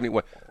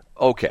 1971.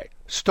 Okay,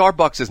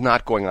 Starbucks is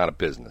not going out of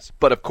business,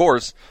 but of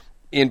course,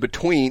 in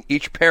between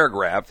each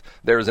paragraph,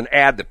 there's an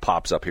ad that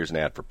pops up. Here's an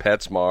ad for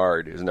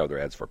PetSmart. Here's another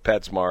ad for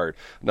PetSmart.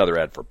 Another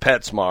ad for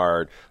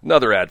PetSmart.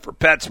 Another ad for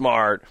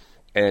PetSmart.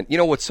 And you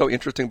know what's so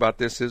interesting about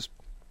this is,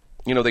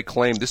 they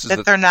claim this is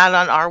that they're not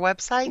on our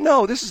website?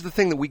 No, this is the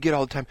thing that we get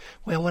all the time.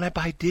 Well, when I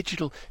buy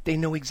digital, they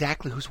know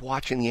exactly who's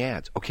watching the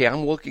ads. Okay,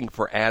 I'm looking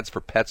for ads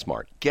for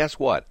PetSmart. Guess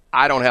what?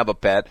 I don't have a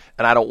pet,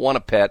 and I don't want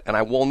a pet, and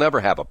I will never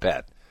have a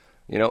pet.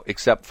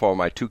 Except for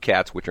my 2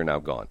 cats, which are now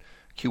gone.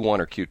 Q1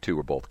 or Q2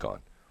 are both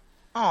gone.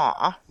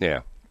 Aw.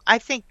 Yeah. I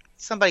think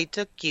somebody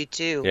took you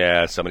too.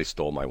 Yeah, somebody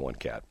stole my 1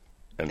 cat.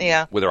 And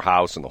yeah. With her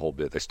house and the whole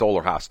bit. They stole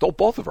her house. Stole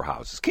both of her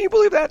houses. Can you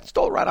believe that?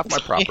 Stole right off my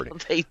property. Yeah,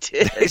 they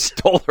did. They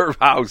stole her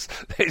house.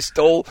 They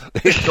stole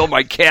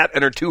my cat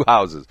and her 2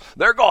 houses.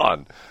 They're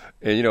gone.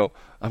 And,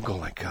 I'm going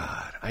like,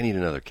 God, I need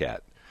another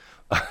cat.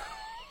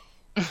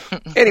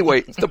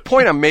 Anyway, the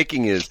point I'm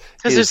making is...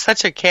 Because you're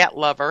such a cat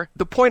lover.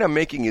 The point I'm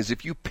making is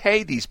if you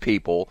pay these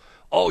people,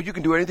 you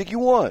can do anything you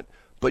want.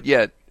 But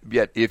yet,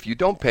 if you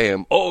don't pay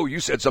them, you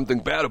said something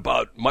bad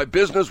about my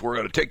business, we're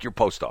going to take your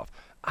post off.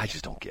 I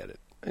just don't get it.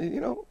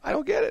 I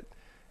don't get it.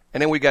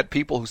 And then we got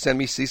people who send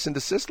me cease and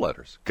desist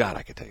letters. God,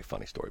 I could tell you a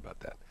funny story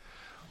about that.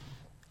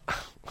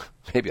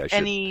 Maybe I should.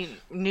 Any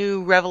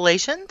new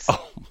revelations?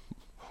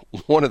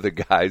 One of the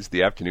guys,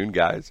 the afternoon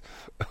guys,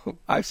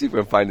 I see if I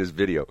can find this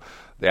video.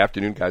 The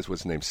afternoon guys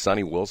was named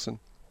Sonny Wilson,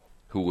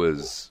 who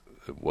was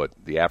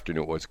the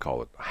afternoon, what's it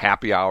called?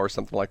 Happy hour or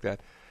something like that.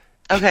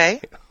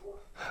 Okay.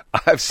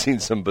 I've seen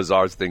some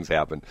bizarre things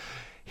happen.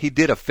 He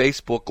did a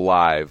Facebook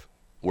Live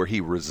where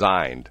he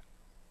resigned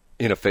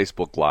in a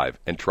Facebook Live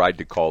and tried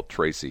to call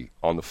Tracy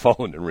on the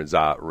phone and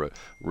resign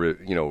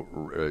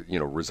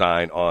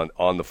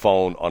on the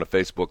phone on a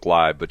Facebook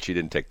Live, but she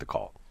didn't take the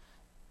call.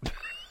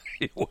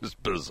 It was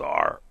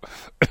bizarre.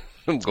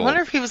 I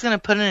wonder if he was going to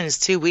put in his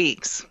 2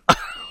 weeks.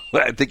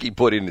 I think he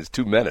put in his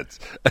 2 minutes.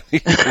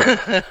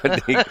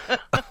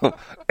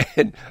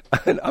 And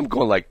I'm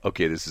going like,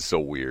 okay, this is so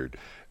weird.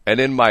 And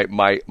then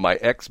my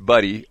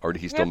ex-buddy, or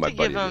he's still my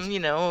buddy. You have to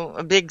give him,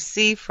 a big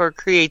C for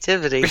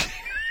creativity.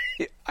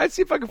 I'd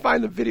see if I can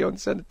find the video and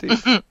send it to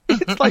you.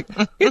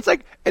 It's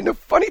like, and the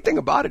funny thing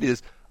about it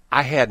is,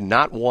 I had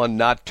not 1,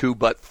 not 2,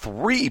 but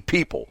 3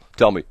 people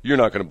tell me, you're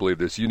not going to believe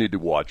this. You need to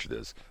watch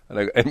this.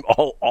 And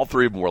all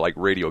 3 of them were like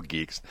radio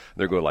geeks.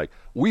 They're going like,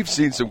 we've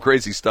seen some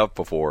crazy stuff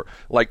before.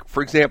 Like,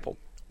 for example,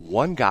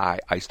 one guy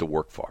I used to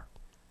work for.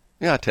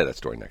 I'll tell you that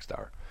story next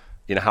hour.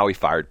 How he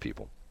fired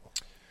people.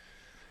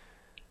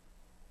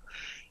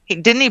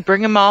 Didn't he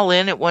bring them all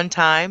in at one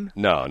time?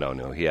 No.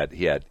 He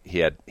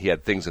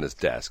had things in his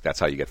desk. That's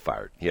how you get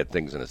fired. He had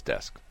things in his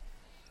desk.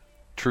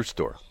 True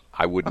story.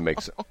 I wouldn't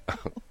make so.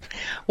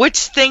 Which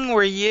thing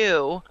were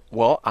you?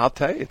 Well, I'll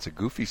tell you, it's a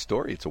goofy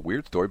story. It's a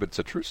weird story, but it's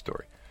a true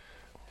story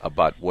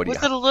about what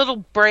Was it a little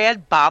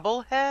Brad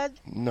bobblehead?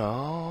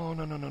 No.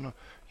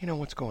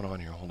 What's going on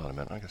here? Hold on a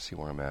minute. I got to see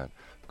where I'm at.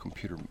 The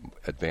computer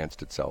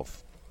advanced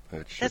itself.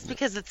 That's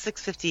because it's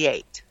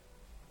 6:58.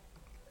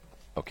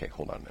 Okay,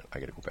 hold on a minute. I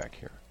got to go back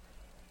here.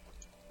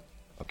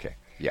 Okay.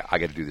 Yeah, I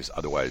got to do this.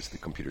 Otherwise, the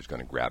computer's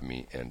going to grab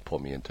me and pull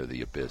me into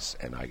the abyss,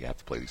 and I have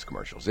to play these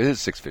commercials. It is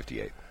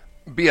 6:58.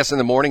 BS in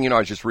the morning. I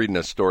was just reading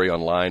a story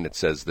online that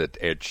says that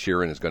Ed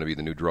Sheeran is going to be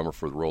the new drummer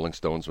for the Rolling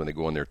Stones when they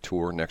go on their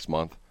tour next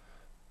month.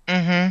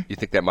 Mm-hmm. You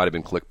think that might have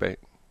been clickbait?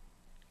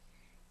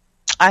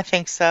 I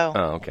think so.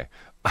 Oh, okay.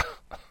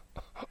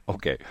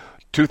 Okay.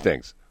 Two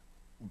things.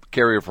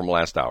 Carrier from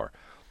last hour.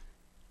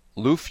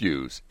 Lou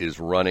Fuse is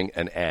running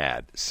an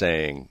ad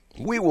saying,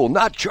 "We will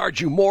not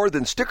charge you more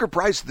than sticker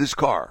price of this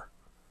car."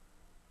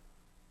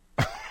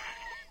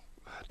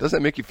 Doesn't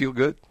that make you feel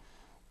good?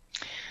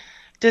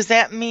 Does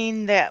that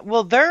mean that,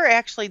 well, they're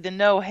actually the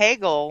no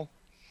haggle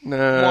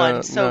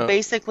one. So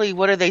basically,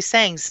 what are they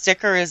saying?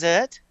 Sticker is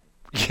it?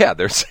 Yeah,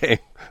 they're saying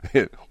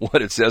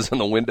what it says on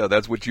the window,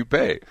 that's what you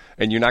pay,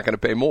 and you're not going to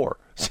pay more.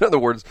 So in other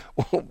words,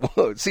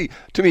 see,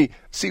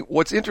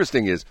 what's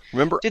interesting is,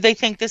 remember... Do they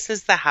think this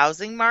is the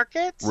housing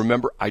market?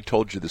 Remember, I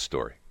told you the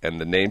story, and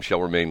the name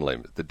shall remain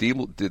nameless. The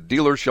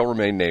dealer shall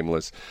remain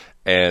nameless,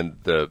 and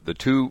the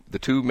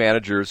two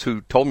managers who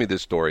told me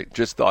this story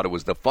just thought it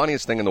was the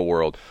funniest thing in the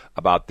world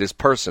about this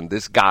person,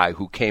 this guy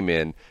who came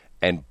in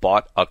and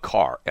bought a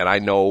car. And I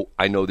know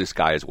this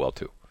guy as well,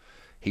 too.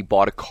 He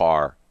bought a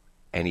car,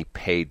 and he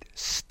paid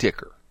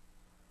sticker.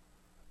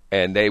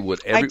 And they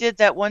would... I did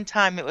that one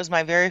time. It was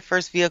my very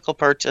first vehicle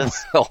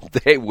purchase. Well,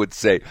 they would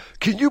say,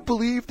 "Can you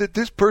believe that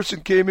this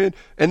person came in?"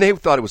 And they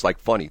thought it was like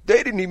funny.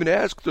 They didn't even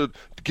ask to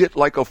get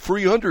like a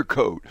free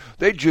undercoat.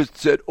 They just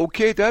said,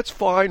 "Okay, that's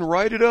fine.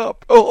 Write it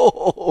up."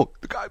 Oh,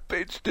 the guy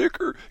paid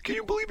sticker. Can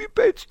you believe he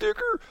paid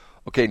sticker?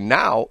 Okay,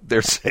 now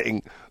they're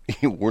saying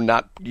we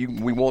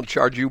won't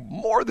charge you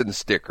more than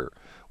sticker.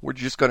 We're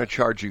just going to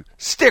charge you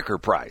sticker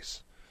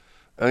price.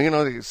 So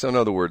in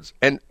other words,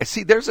 and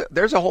see, there's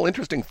a whole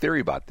interesting theory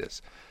about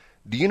this.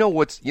 Do you know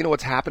what's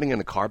happening in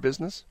the car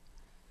business?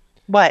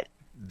 What?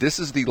 This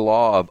is the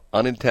law of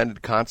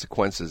unintended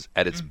consequences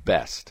at its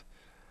best.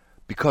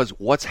 Because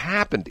what's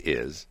happened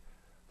is,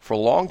 for a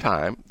long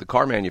time, the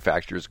car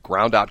manufacturers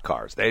ground out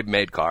cars. They've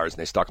made cars and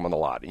they stuck them on the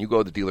lot. And you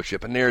go to the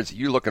dealership and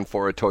you're looking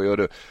for a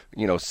Toyota,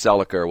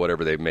 Celica or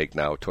whatever they make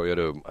now,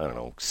 Toyota, I don't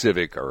know,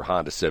 Civic or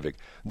Honda Civic.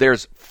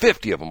 There's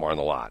 50 of them on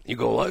the lot. You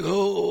go like,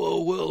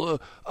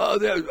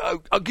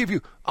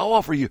 I'll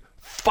offer you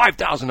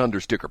 5,000 under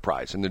sticker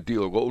price. And the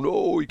dealer will go,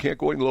 "No, you can't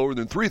go any lower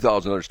than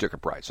 3,000 under sticker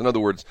price." In other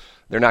words,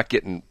 they're not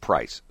getting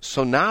price.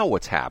 So now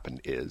what's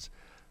happened is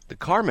the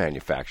car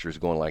manufacturers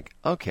are going like,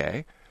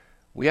 okay,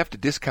 we have to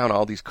discount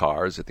all these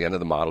cars at the end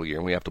of the model year,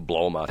 and we have to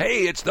blow them out.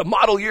 Hey, it's the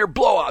model year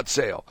blowout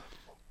sale.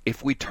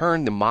 If we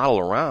turn the model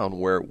around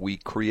where we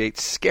create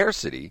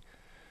scarcity,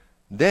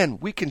 then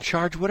we can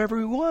charge whatever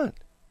we want.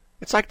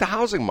 It's like the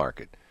housing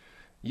market.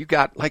 You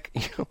got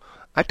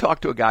I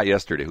talked to a guy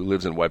yesterday who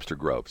lives in Webster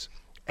Groves.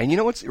 And you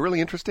know what's really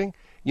interesting?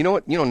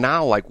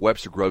 Now like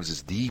Webster Groves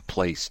is the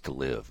place to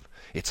live.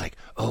 It's like,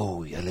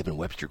 oh, I live in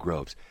Webster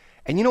Groves.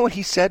 And you know what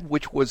he said,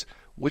 which was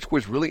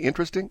really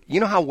interesting? You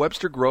know how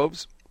Webster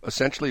Groves,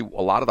 essentially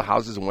a lot of the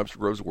houses in Webster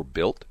Groves were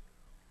built?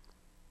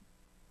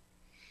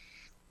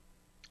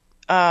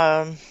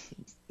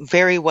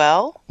 Very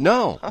well?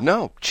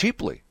 No,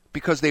 cheaply.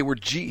 Because they were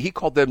he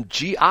called them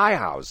GI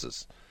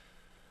houses.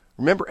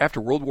 Remember after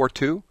World War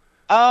II?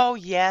 Oh,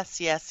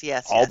 yes.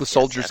 All the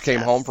soldiers came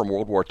home from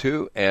World War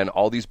II, and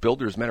all these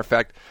builders, matter of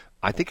fact,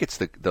 I think it's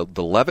the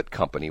Levitt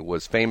Company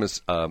was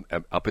famous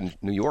up in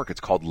New York. It's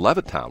called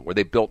Levittown, where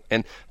they built,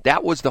 and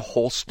that was the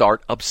whole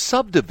start of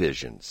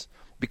subdivisions.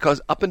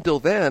 Because up until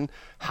then,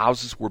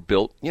 houses were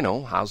built, they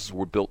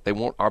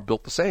are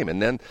built the same.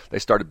 And then they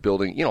started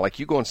building, like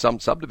you go in some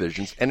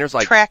subdivisions and there's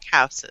like track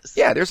houses.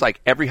 Yeah, there's like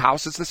every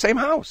house is the same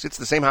house. It's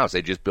the same house.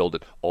 They just build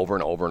it over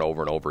and over and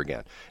over and over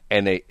again.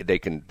 And they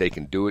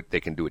can do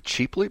it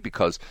cheaply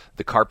because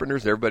the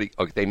carpenters, everybody,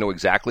 they know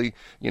exactly,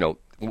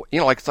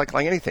 it's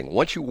like anything.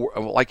 Once you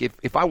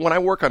when I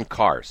work on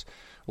cars,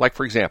 like,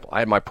 for example, I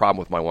had my problem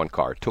with my one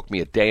car. It took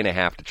me a day and a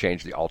half to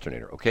change the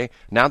alternator, okay?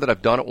 Now that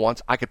I've done it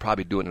once, I could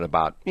probably do it in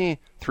about 3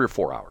 or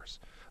 4 hours.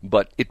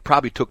 But it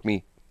probably took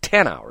me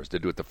 10 hours to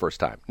do it the first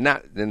time.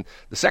 Then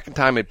the second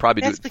time, it'd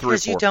probably do it 3 or 4.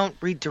 That's because you don't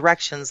read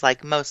directions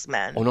like most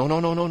men. Oh,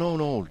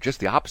 no. Just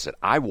the opposite.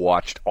 I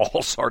watched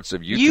all sorts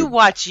of YouTube. You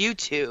watch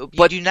YouTube.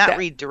 You do not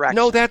read directions.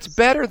 No, that's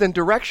better than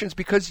directions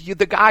because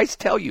the guys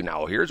tell you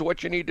now, here's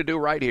what you need to do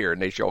right here,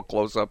 and they show a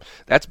close-up.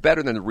 That's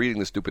better than reading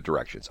the stupid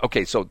directions.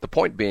 Okay, so the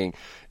point being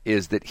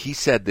is that he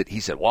said,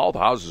 well, all the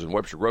houses in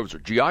Webster Groves are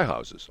GI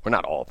houses. Or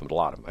not all of them, but a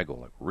lot of them. I go,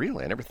 like,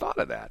 really? I never thought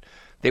of that.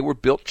 They were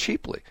built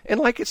cheaply. And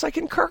it's like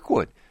in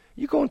Kirkwood.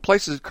 You go in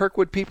places in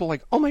Kirkwood, people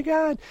like, oh my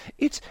God,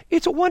 it's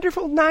a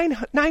wonderful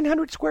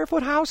 900 square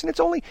foot house, and it's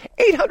only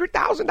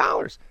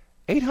 $800,000.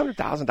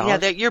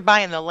 $800,000. Yeah, you're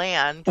buying the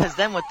land because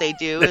then what they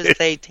do is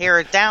they tear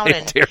it down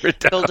and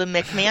build a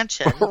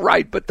McMansion.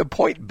 Right, but the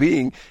point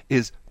being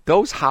is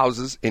those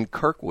houses in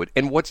Kirkwood,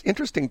 and what's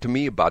interesting to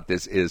me about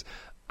this is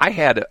I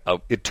had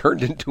it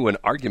turned into an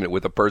argument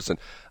with a person.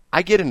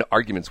 I get into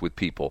arguments with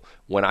people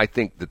when I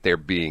think that they're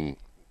being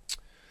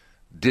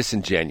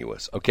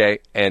disingenuous, okay?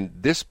 And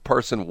this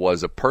person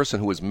was a person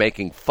who was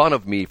making fun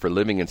of me for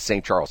living in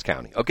St. Charles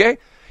County, okay?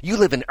 You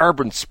live in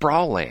urban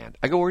sprawl land.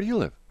 I go, where do you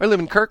live? I live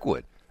in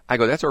Kirkwood. I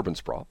go, that's urban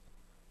sprawl.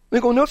 They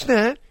go, no, it's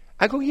not.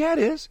 I go, yeah, it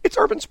is. It's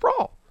urban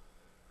sprawl.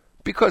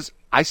 Because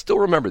I still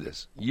remember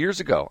this. Years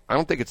ago, I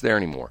don't think it's there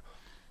anymore.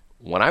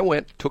 When I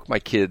took my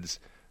kids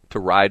to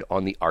ride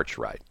on the Arch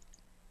ride.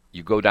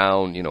 You go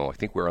down, I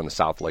think we're on the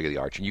south leg of the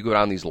Arch, and you go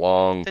down these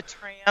long... The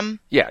tram?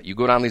 Yeah, you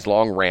go down these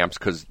long ramps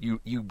because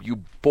you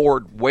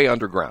board way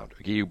underground.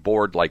 Okay? You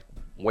board like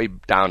way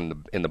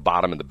down in the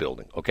bottom of the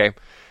building, okay?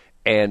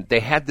 And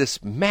they had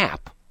this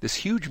map, this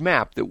huge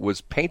map that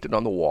was painted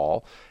on the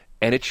wall,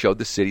 and it showed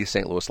the city of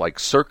St. Louis like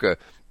circa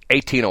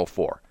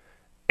 1804.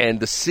 And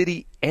the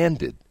city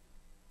ended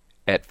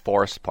at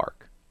Forest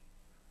Park.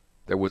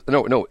 There was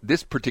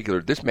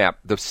this map,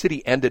 the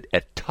city ended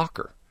at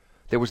Tucker.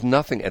 There was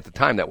nothing at the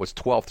time that was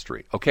 12th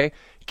Street, okay?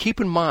 Keep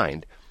in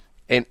mind,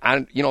 and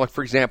like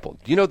for example,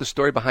 do you know the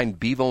story behind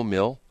Bevo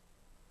Mill?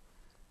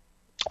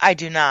 I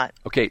do not.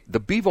 Okay,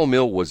 the Bevo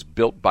Mill was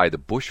built by the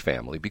Bush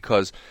family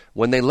because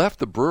when they left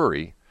the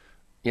brewery,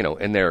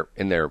 in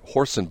their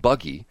horse and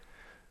buggy,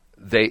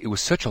 it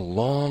was such a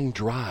long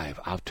drive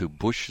out to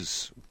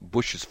Bush's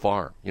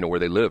farm, where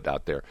they lived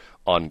out there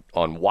on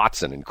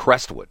Watson and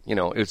Crestwood.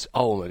 It's,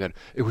 oh my God,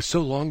 it was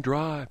so long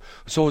drive.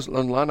 So it was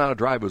not a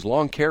drive, it was a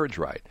long carriage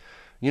ride.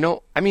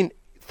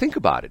 Think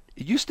about it.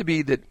 It used to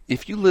be that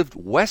if you lived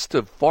west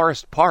of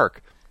Forest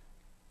Park,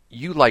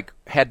 you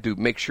had to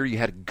make sure you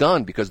had a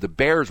gun because the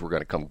bears were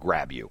going to come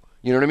grab you.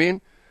 You know what I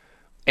mean?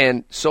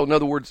 And so, in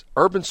other words,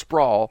 urban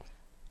sprawl,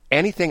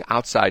 anything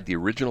outside the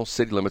original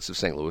city limits of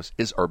St. Louis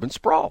is urban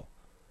sprawl.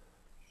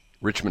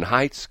 Richmond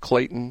Heights,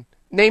 Clayton,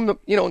 name a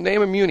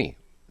muni.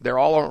 They're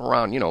all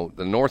around,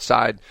 the north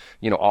side,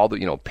 all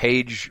the,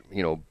 Page,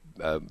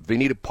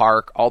 Veneta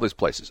Park, all these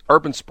places.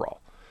 Urban sprawl.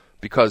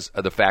 Because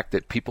of the fact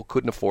that people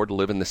couldn't afford to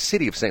live in the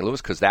city of St. Louis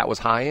because that was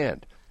high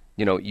end.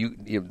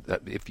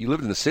 If you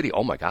lived in the city,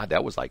 oh my God,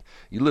 that was like,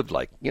 you lived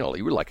like, you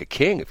were like a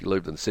king if you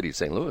lived in the city of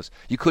St. Louis.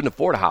 You couldn't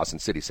afford a house in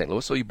the city of St.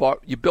 Louis, so you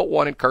built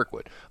one in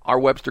Kirkwood, our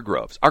Webster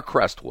Groves, our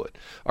Crestwood,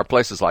 our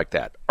places like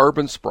that.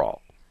 Urban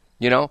sprawl,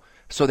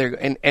 So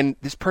and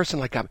this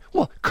person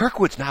well,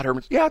 Kirkwood's not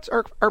urban. Yeah, it's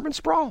urban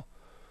sprawl.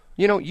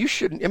 You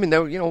shouldn't,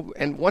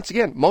 and once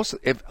again, most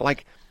of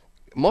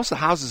the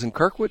houses in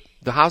Kirkwood,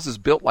 the houses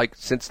built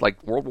since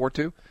World War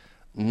II,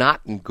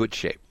 not in good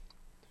shape.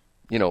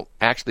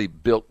 Actually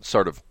built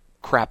sort of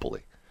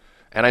crappily.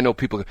 And I know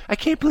people go, I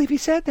can't believe he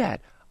said that.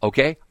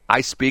 Okay,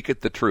 I speak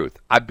the truth.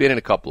 I've been in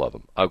a couple of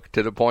them.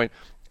 To the point,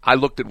 I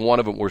looked at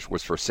one of them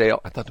was for sale.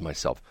 I thought to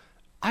myself,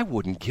 I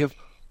wouldn't give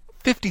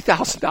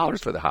 $50,000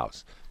 for the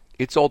house.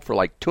 It sold for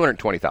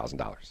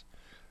 $220,000.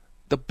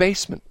 The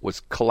basement was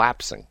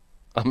collapsing.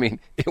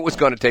 It was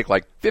going to take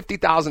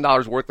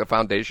 $50,000 worth of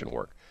foundation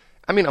work.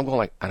 I'm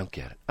going I don't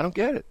get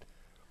it.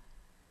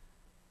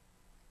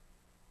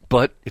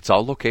 But it's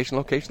all location,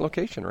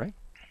 right?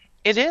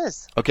 It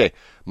is. Okay,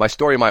 my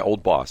story, my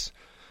old boss.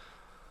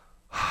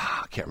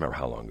 I can't remember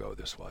how long ago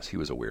this was. He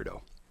was a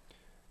weirdo.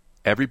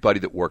 Everybody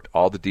that worked,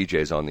 all the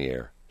DJs on the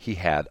air, he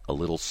had a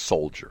little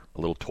soldier,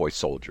 a little toy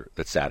soldier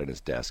that sat at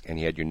his desk, and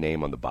he had your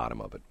name on the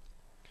bottom of it.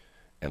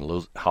 And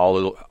all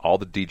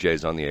the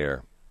DJs on the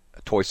air,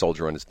 a toy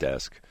soldier on his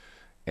desk,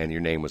 and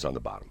your name was on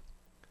the bottom.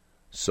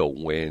 So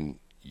when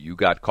you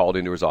got called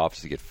into his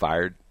office to get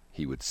fired,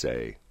 he would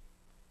say,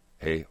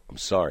 hey, I'm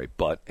sorry,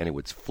 and he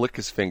would flick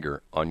his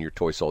finger on your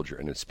toy soldier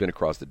and it'd spin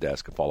across the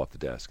desk and fall off the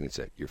desk, and he'd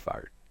say, you're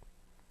fired.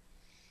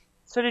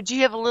 So did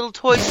you have a little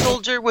toy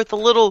soldier with a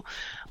little,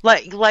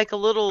 like a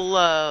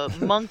little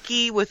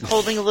monkey with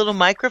holding a little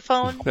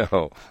microphone?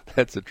 No,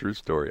 that's a true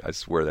story. I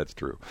swear that's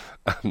true.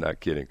 I'm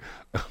not kidding.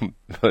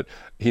 But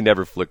he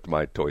never flicked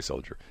my toy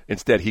soldier.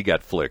 Instead, he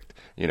got flicked.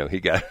 He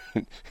got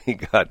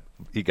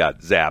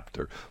zapped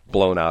or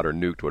blown out or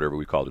nuked, whatever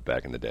we called it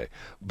back in the day.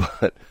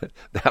 But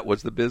that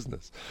was the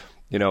business.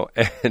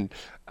 And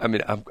I'm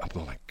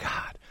going, my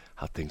God,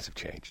 how things have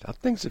changed.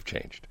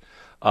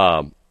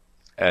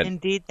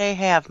 Indeed they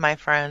have, my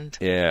friend.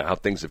 Yeah, how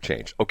things have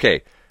changed.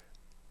 Okay,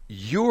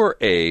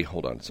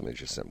 hold on, somebody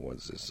just sent, what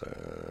is this?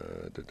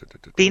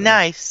 Be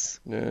nice.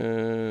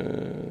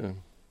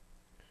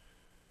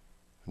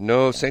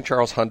 No, St.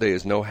 Charles Hyundai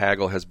is no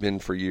haggle, has been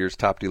for years,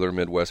 top dealer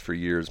Midwest for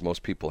years.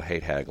 Most people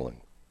hate haggling.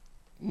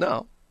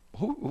 No,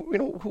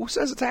 who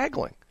says it's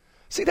haggling?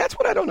 See, that's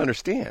what I don't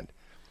understand.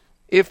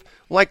 If,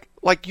 like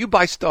you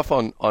buy stuff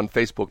on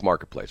Facebook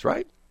Marketplace,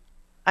 right?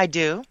 I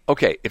do.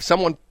 Okay, if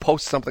someone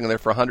posts something in there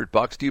for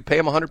 $100, do you pay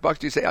them $100?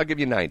 Do you say, I'll give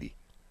you 90?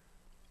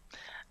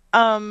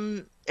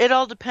 It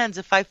all depends.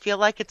 If I feel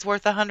like it's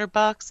worth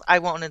 $100, I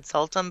won't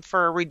insult them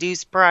for a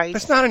reduced price.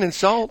 That's not an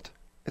insult.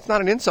 It's not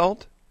an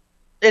insult.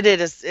 It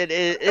is. It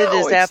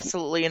is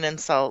absolutely an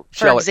insult.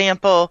 For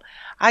example,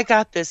 I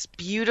got this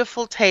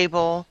beautiful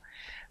table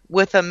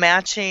with a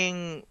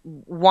matching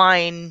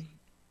wine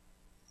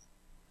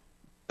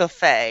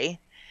buffet,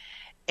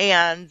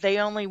 and they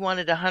only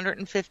wanted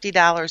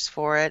 $150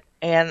 for it.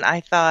 And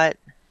I thought,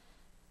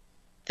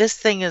 this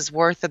thing is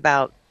worth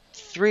about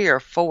 3 or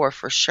 4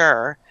 for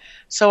sure.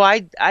 So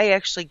I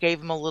actually gave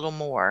them a little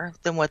more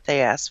than what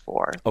they asked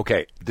for.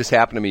 Okay, this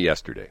happened to me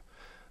yesterday.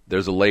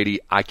 There's a lady,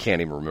 I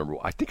can't even remember.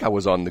 I think I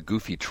was on the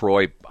Goofy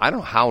Troy. I don't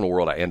know how in the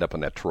world I end up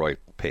on that Troy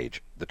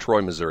page, the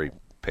Troy, Missouri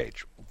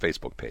page,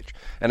 Facebook page.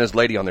 And there's a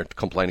lady on there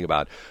complaining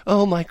about,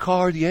 oh, my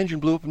car, the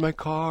engine blew up in my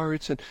car.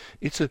 It's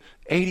a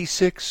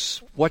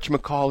 86,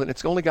 whatchamacallit.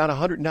 It's only got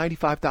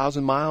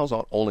 195,000 miles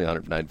on, only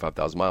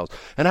 195,000 miles.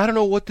 And I don't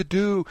know what to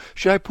do.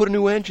 Should I put a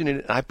new engine in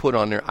it? And I put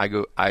on there,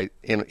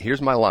 and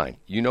here's my line.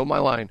 You know my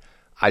line.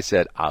 I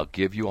said, I'll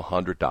give you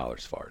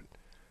 $100 for it.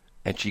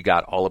 And she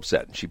got all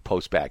upset, and she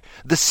posts back,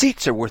 the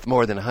seats are worth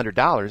more than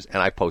 $100.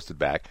 And I posted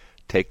back,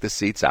 take the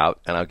seats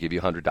out, and I'll give you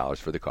 $100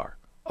 for the car.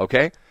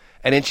 Okay?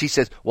 And then she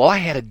says, well, I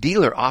had a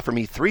dealer offer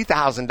me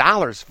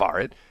 $3,000 for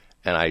it.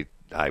 And I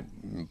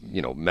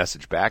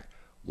messaged back,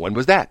 when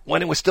was that?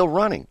 When it was still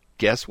running.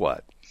 Guess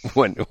what?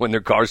 When their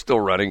car's still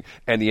running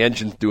and the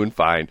engine's doing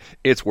fine,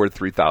 it's worth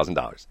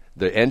 $3,000.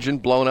 The engine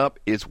blown up,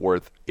 it's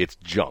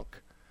junk.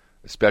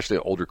 Especially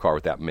an older car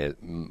with that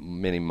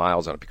many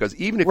miles on it. Because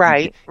even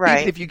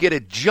if you get a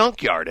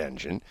junkyard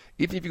engine,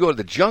 even if you go to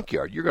the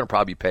junkyard, you're going to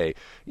probably pay,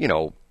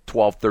 $1,200,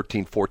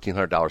 $1,300,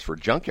 $1,400 for a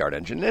junkyard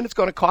engine. And then it's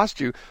going to cost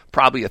you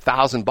probably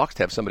 $1,000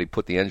 to have somebody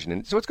put the engine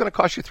in. So it's going to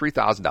cost you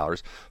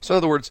 $3,000. So in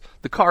other words,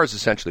 the car is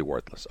essentially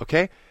worthless,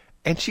 okay?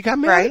 And she got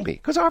mad at me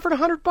because I offered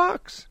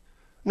 $100.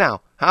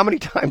 Now, how many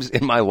times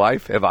in my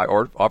life have I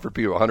offered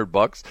people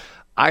 $100?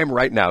 I am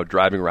right now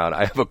driving around.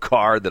 I have a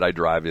car that I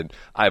drive in.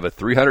 I have a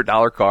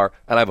 $300 car,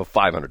 and I have a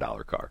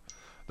 $500 car.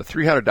 The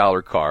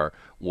 $300 car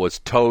was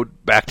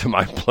towed back to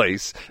my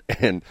place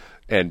and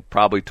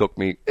probably took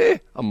me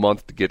a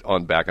month to get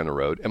back on the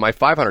road. And my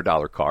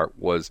 $500 car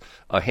was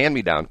a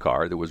hand-me-down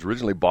car that was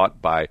originally bought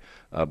by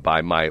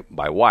my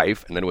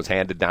wife, and then it was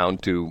handed down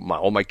to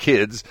all my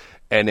kids,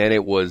 and then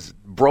it was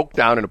broke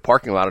down in a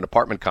parking lot at an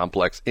apartment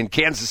complex in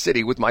Kansas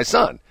City with my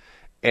son.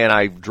 And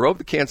I drove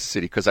to Kansas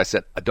City because I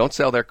said, don't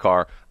sell that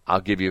car.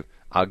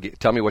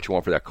 Tell me what you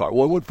want for that car.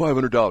 Well, I want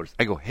 $500.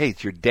 I go, hey,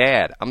 it's your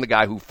dad. I'm the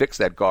guy who fixed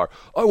that car.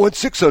 I want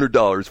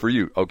 $600 for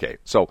you. Okay,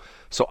 so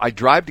I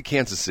drive to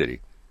Kansas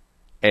City,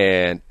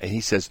 and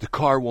he says, the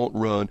car won't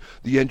run.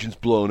 The engine's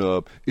blown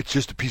up. It's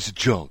just a piece of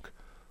junk.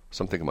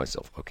 So I'm thinking to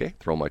myself, okay,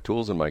 throw my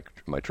tools in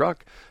my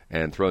truck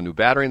and throw a new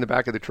battery in the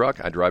back of the truck.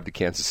 I drive to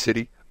Kansas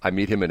City. I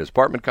meet him in his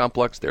apartment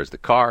complex. There's the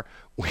car.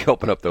 We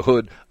open up the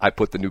hood. I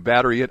put the new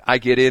battery in. I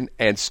get in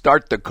and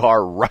start the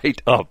car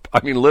right up.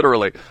 I mean,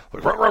 literally,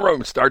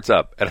 starts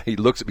up. And he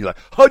looks at me like,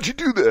 how'd you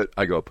do that?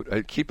 I go,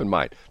 keep in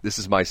mind, this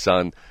is my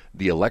son,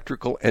 the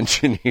electrical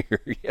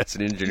engineer. He has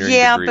an engineering degree.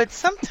 Yeah, but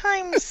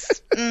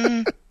sometimes...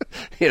 you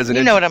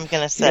know what I'm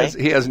going to say.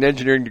 He has an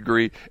engineering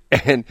degree,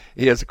 and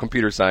he has a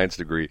computer science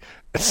degree.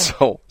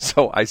 So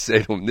I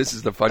say to him, this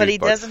is the funny part. But he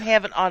doesn't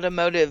have an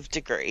automotive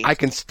degree. I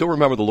can still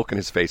remember the look in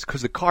his face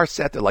because the car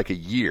sat there like a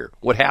year.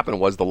 What happened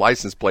was the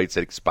license plates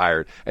had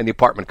expired, and the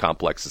apartment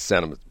complex had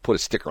sent him, put a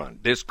sticker on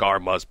it. This car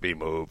must be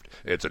moved.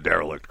 It's a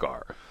derelict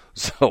car.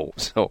 So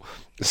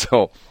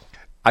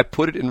I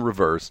put it in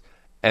reverse,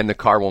 and the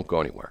car won't go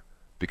anywhere.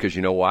 Because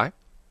you know why?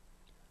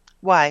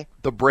 Why?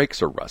 The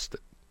brakes are rusted.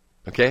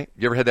 Okay?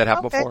 You ever had that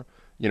happen before?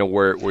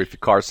 Where if your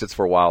car sits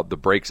for a while, the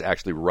brakes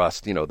actually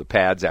rust. The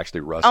pads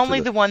actually rust.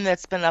 Only the one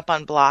that's been up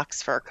on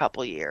blocks for a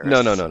couple years.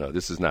 No.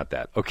 This is not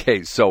that.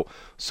 Okay, so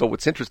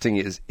what's interesting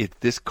is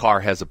this car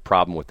has a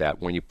problem with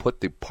that. When you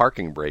put the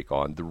parking brake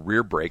on, the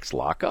rear brakes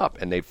lock up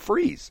and they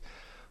freeze.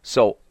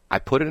 So I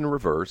put it in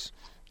reverse,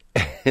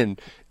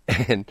 and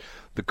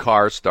the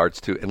car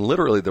starts to, and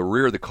literally the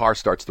rear of the car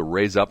starts to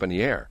raise up in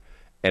the air.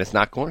 And it's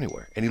not going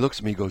anywhere. And he looks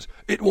at me and goes,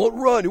 it won't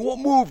run. It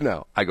won't move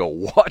now. I go,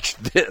 watch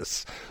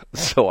this.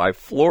 So I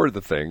floor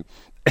the thing,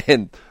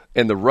 and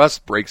the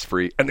rust breaks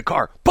free, and the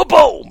car,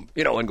 boom,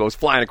 and goes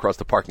flying across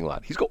the parking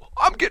lot. He's going,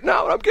 I'm getting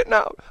out. I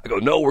go,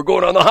 no, we're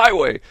going on the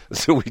highway.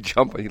 So we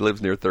jump. He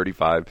lives near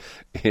 35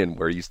 in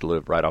where he used to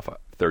live, right off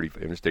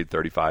Interstate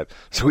 35.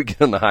 So we get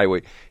on the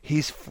highway.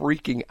 He's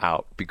freaking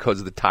out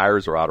because the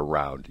tires are out of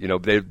round.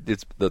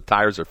 The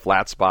tires are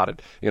flat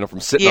spotted,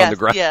 from sitting on the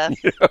ground. Yes.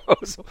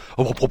 So,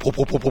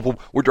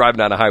 we're driving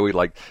down the highway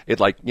like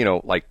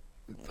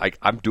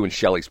I'm doing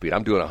Shelley speed.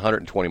 I'm doing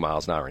 120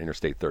 miles an hour on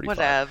Interstate 35.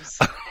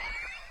 Whatevs.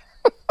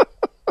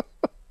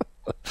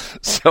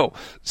 So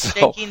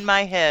shaking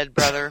my head,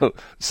 brother.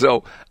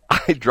 So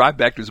I drive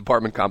back to his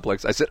apartment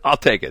complex. I said, I'll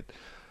take it.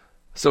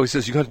 So he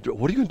says, what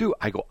are you going to do?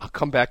 I go, I'll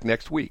come back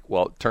next week.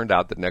 Well, it turned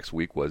out that next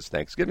week was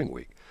Thanksgiving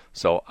week.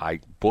 So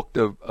I booked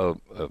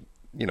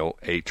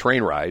a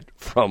train ride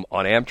on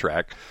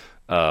Amtrak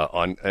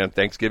on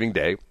Thanksgiving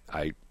Day.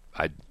 I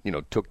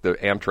took the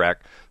Amtrak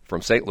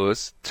from St.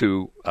 Louis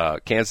to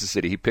Kansas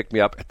City. He picked me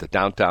up at the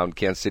downtown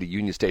Kansas City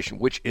Union Station,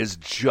 which is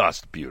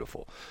just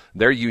beautiful.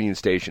 Their Union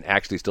Station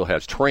actually still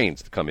has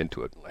trains that come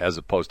into it, as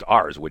opposed to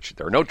ours, which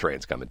there are no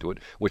trains coming to it,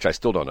 which I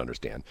still don't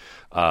understand.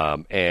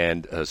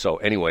 So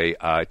anyway,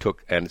 I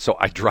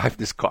drive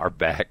this car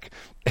back,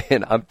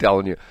 and I'm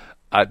telling you,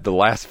 the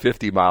last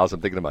 50 miles,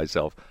 I'm thinking to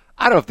myself,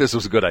 I don't know if this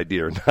was a good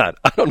idea or not.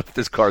 I don't know if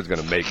this car's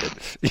going to make it.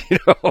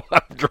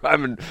 I'm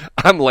driving.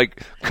 I'm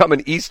like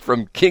coming east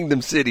from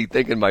Kingdom City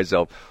thinking to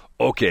myself,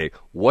 okay,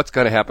 what's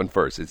going to happen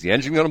first? Is the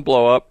engine going to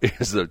blow up?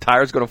 Is the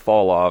tires going to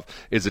fall off?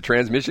 Is the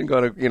transmission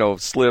going to,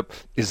 slip?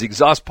 Is the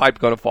exhaust pipe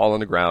going to fall on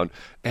the ground?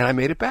 And I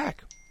made it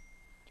back.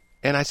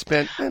 And I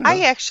spent.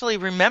 I actually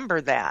remember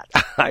that.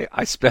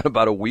 I spent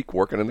about a week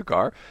working in the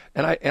car,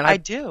 and I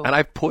do. And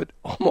I put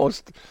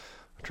almost.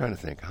 I'm trying to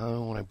think.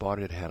 When I bought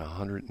it, it had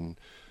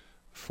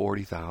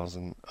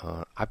 140,000.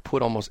 I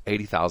put almost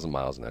 80,000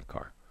 miles in that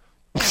car,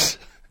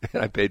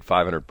 and I paid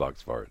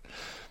 $500 for it.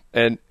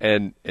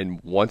 And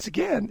once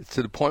again, it's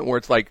to the point where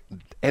it's like,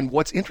 and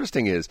what's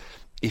interesting is,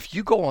 if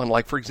you go on,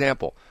 like, for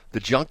example, the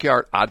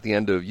junkyard at the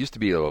end of, used to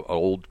be an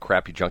old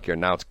crappy junkyard,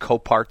 now it's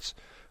Coparts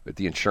at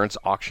the insurance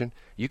auction.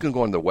 You can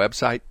go on the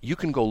website, you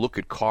can go look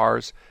at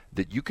cars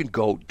that you can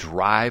go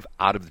drive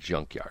out of the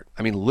junkyard.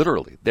 I mean,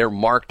 literally, they're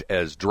marked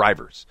as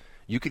drivers.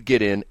 You could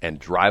get in and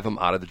drive them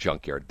out of the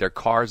junkyard. They're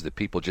cars that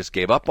people just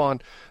gave up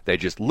on. They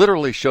just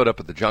literally showed up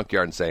at the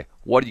junkyard and say,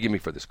 what do you give me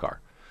for this car?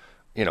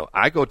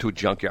 I go to a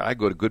junkyard. I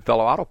go to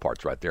Goodfellow Auto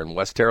Parts right there in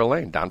West Terra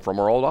Lane, down from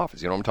our old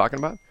office. You know what I'm talking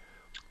about?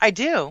 I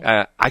do.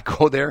 I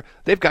go there.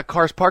 They've got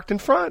cars parked in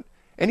front.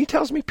 And he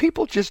tells me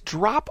people just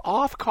drop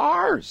off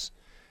cars.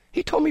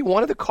 He told me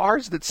one of the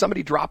cars that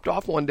somebody dropped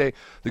off one day,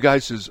 the guy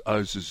says,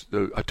 I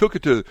took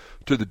it to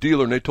the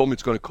dealer, and they told me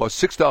it's going to cost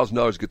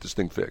 $6,000 to get this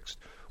thing fixed.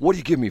 What do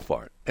you give me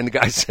for it? And the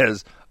guy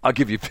says, I'll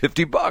give you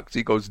 $50.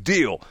 He goes,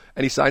 deal.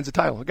 And he signs the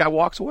title. The guy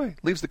walks away,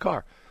 leaves the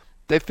car.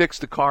 They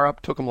fixed the car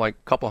up, took them like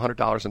a couple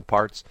 $100 in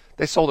parts.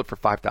 They sold it for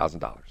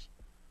 $5,000.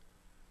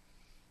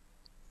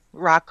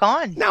 Rock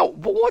on. Now,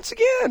 but once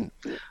again,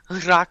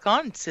 rock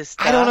on,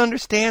 sister. I don't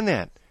understand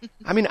that.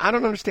 I mean, I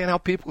don't understand how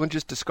people can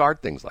just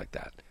discard things like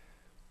that.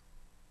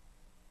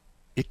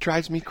 It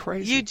drives me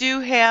crazy. You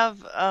do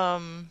have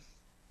a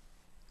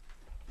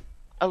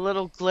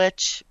little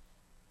glitch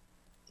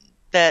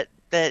that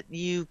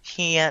you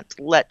can't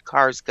let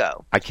cars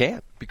go. I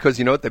can't, because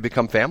you know what? They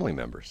become family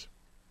members.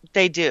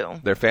 They do.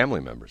 They're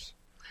family members.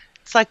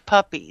 It's like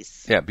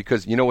puppies. Yeah,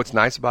 because you know what's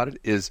nice about it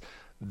is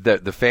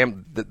that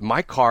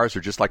my cars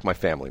are just like my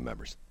family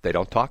members. They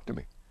don't talk to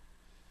me.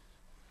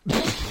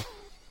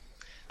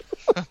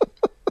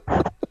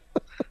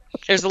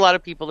 There's a lot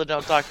of people that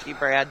don't talk to you,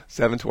 Brad.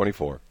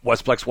 724.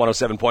 Westplex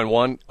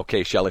 107.1.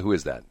 Okay, Shelley, who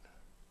is that?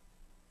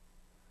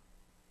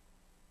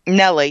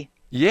 Nelly.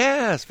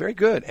 Yes, very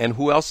good. And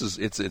who else is?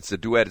 It's a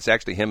duet. It's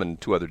actually him and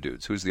two other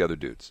dudes. Who's the other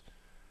dudes?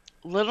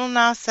 Little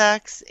Nas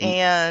X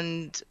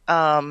and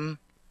Brantley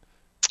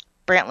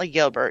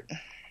Gilbert.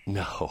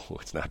 No,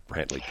 it's not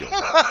Brantley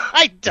Gilbert.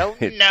 I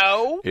don't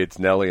know. It's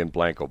Nelly and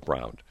Blanco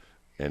Brown,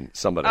 and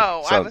somebody.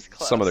 I was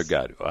close. Some other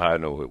guy. I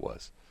don't know who it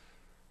was.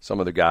 Some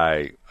other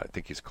guy. I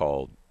think he's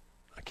called.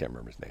 I can't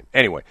remember his name.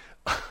 Anyway,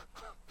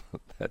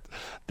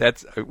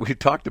 that's we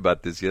talked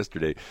about this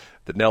yesterday.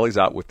 That Nelly's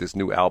out with this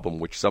new album,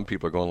 which some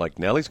people are going like,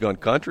 Nelly's gone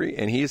country,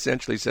 and he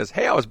essentially says,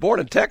 "Hey, I was born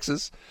in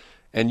Texas."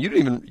 And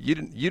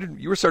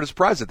you were sort of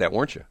surprised at that,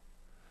 weren't you?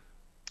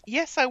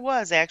 Yes, I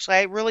was, actually.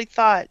 I really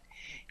thought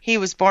he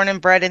was born and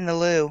bred in the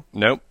Lou.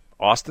 Nope.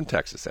 Austin,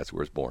 Texas. That's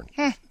where he was born.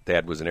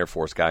 Dad was an Air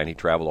Force guy, and he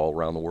traveled all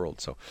around the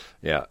world. So,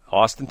 yeah,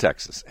 Austin,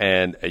 Texas.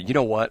 And you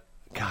know what?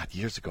 God,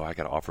 years ago, I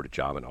got offered a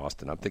job in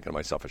Austin. I'm thinking to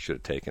myself, I should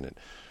have taken it.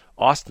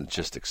 Austin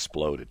just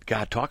exploded.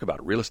 God, talk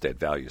about real estate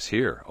values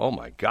here. Oh,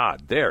 my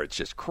God. There, it's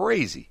just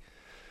crazy.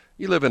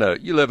 You live in a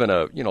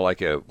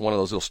like one of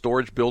those little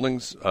storage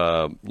buildings,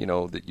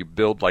 that you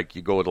build, like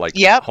you go to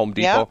Home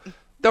Depot. Yep.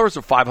 There was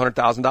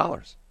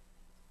 $500,000.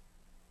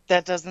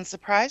 That doesn't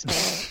surprise me.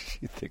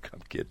 You think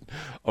I'm kidding?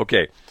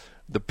 Okay,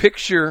 the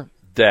picture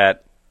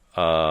that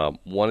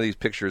one of these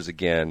pictures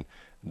again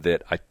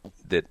that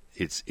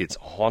it's a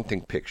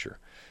haunting picture,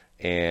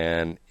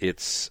 and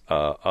it's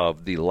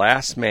of the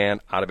last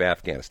man out of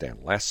Afghanistan,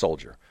 last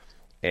soldier,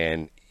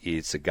 and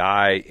it's a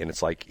guy, and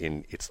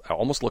it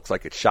almost looks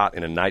like it's shot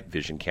in a night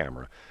vision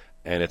camera,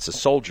 and it's a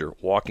soldier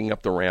walking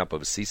up the ramp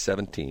of a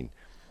C-17,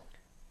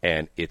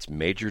 and it's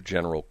Major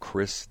General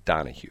Chris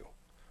Donahue,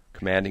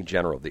 commanding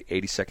general of the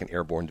 82nd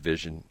Airborne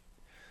Division.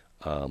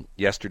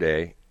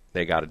 Yesterday,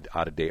 they got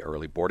out a day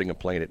early, boarding a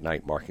plane at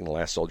night, marking the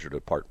last soldier to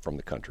depart from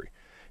the country.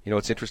 You know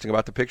what's interesting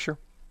about the picture?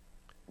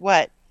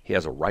 What? He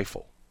has a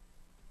rifle.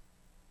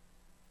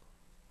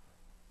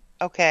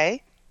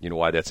 Okay. You know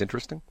why that's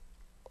interesting?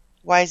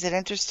 Why is it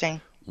interesting?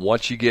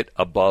 Once you get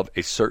above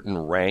a certain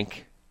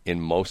rank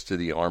in most of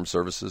the armed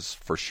services,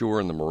 for sure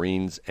in the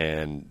Marines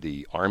and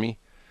the Army,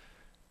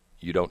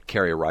 you don't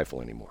carry a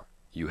rifle anymore.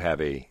 You have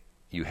a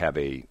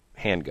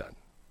handgun.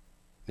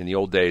 In the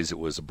old days, it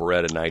was a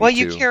Beretta 92. Well,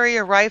 you carry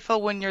a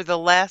rifle when you're the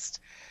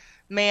last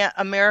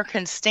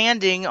American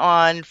standing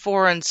on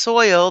foreign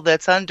soil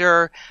that's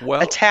under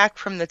attack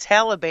from the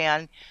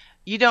Taliban.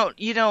 You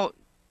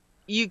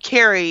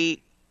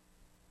carry.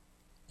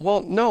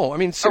 Well, no, I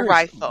mean, seriously, a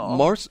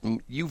rifle.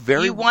 You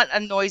want a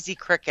noisy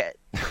cricket.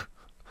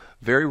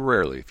 Very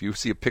rarely, if you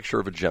see a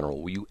picture of a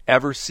general, will you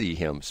ever see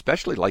him,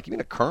 especially like even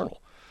a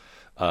colonel,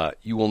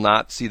 You will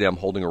not see them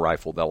holding a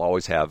rifle. They'll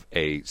always have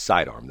a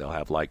sidearm. They'll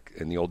have, like,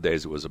 in the old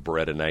days, it was a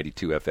Beretta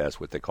 92 FS,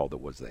 what they called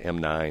it was the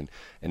M9,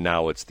 and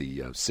now it's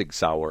the Sig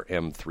Sauer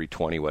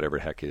M320, whatever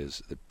the heck it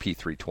is, the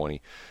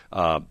P320.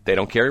 They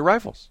don't carry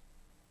rifles.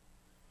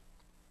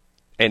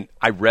 And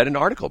I read an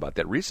article about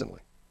that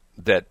recently,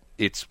 that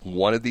it's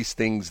one of these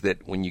things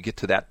that when you get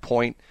to that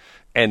point,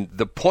 and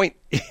the point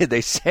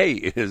they say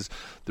is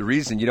the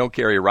reason you don't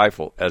carry a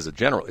rifle as a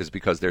general is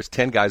because there's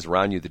 10 guys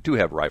around you that do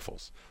have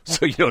rifles.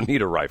 So you don't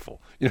need a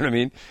rifle. You know what I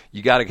mean?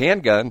 You got a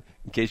handgun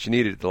in case you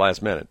need it at the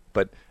last minute.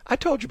 But I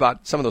told you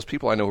about some of those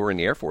people I know who are in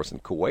the Air Force in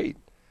Kuwait.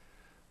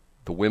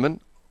 The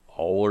women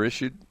all are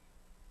issued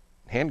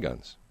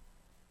handguns.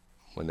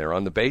 When they're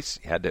on the base,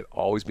 you had to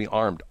always be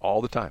armed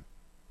all the time.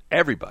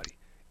 Everybody.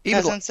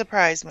 Doesn't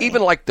surprise me.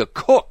 Even like the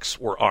cooks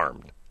were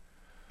armed.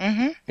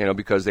 Mm-hmm. You know,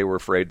 because they were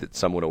afraid that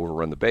some would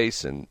overrun the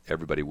base and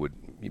everybody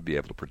would be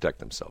able to protect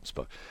themselves.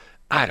 But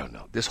I don't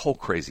know. This whole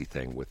crazy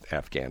thing with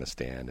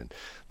Afghanistan, and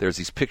there's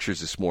these pictures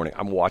this morning.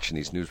 I'm watching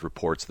these news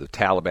reports of the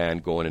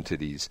Taliban going into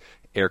these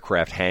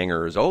aircraft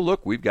hangars. Oh,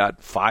 look, we've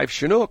got 5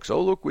 Chinooks.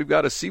 Oh, look, we've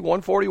got a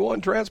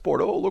C-141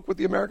 transport. Oh, look what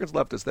the Americans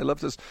left us. They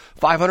left us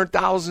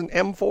 500,000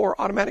 M4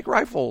 automatic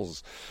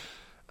rifles.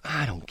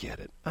 I don't get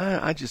it.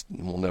 I just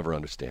will never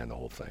understand the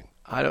whole thing.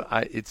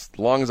 It's as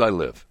long as I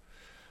live.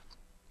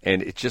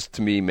 And it just,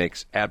 to me,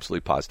 makes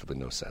absolutely positively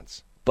no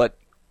sense. But,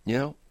 you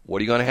know, what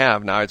are you going to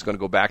have? Now it's going to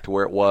go back to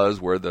where it was,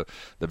 where the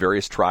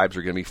various tribes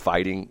are going to be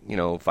fighting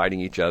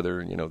each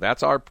other. You know,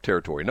 that's our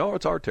territory. No,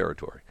 it's our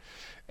territory.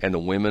 And the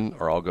women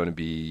are all going to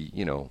be,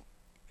 you know.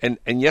 And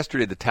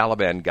yesterday, the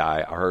Taliban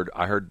guy,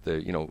 I heard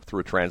through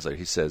a translator,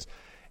 he says,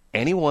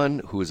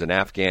 anyone who is an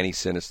Afghani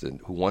citizen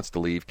who wants to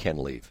leave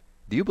can leave.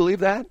 Do you believe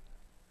that?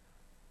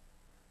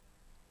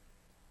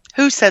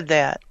 Who said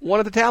that? One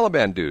of the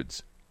Taliban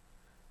dudes.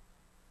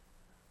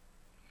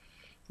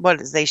 What,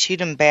 is they shoot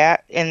them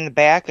back in the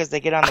back as they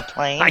get on the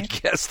plane? I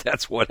guess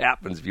that's what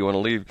happens if you want to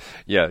leave.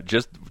 Yeah,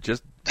 just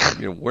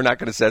we're not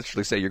going to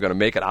essentially say you're going to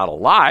make it out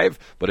alive,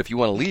 but if you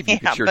want to leave, you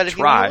can sure try. But if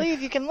you want to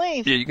leave, you can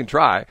leave. Yeah, you can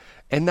try.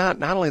 And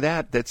not only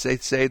that, they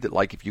say that,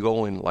 like, if you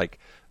go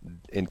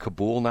in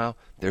Kabul now,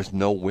 there's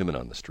no women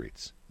on the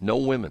streets. No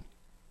women.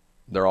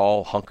 They're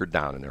all hunkered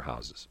down in their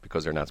houses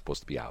because they're not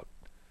supposed to be out.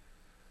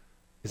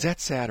 Is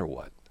that sad or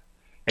what?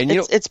 And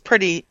it's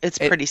pretty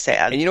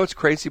sad. And you know what's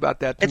crazy about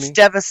that to me? It's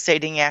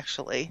devastating,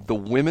 actually. The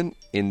women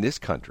in this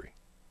country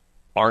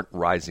aren't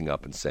rising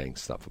up and saying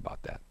stuff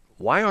about that.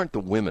 Why aren't the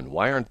women?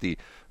 Why aren't the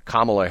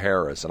Kamala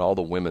Harris and all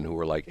the women who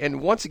are like?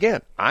 And once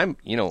again,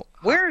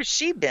 where has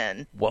she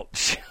been? Well,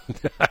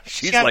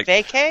 she's on like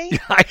vacay.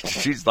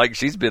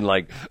 She's been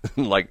like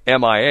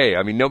MIA.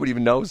 I mean, nobody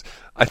even knows.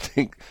 I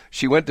think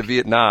she went to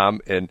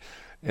Vietnam and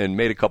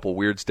made a couple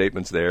weird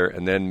statements there,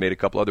 and then made a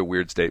couple other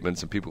weird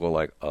statements, and people go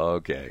like,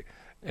 okay.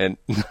 And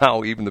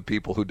now even the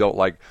people who don't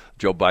like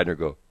Joe Biden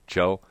go,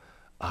 Joe,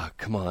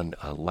 come on,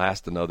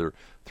 last another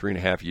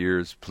 3.5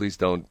 years. Please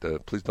don't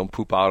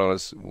poop out on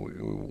us.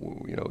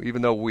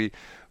 Even though we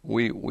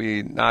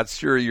not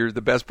sure you're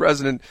the best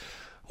president,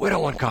 we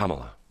don't want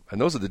Kamala. And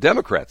those are the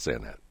Democrats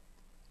saying that.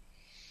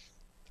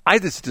 I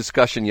had this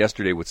discussion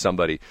yesterday with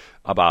somebody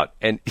about,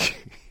 and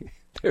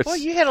well,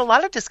 you had a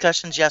lot of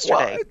discussions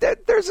yesterday. Well,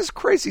 there's this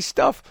crazy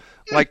stuff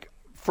like.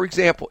 For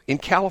example, in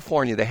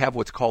California, they have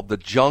what's called the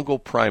jungle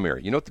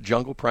primary. You know what the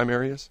jungle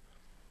primary is?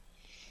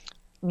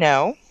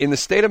 No. In the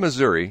state of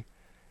Missouri,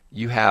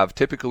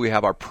 typically we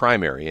have our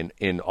primary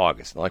in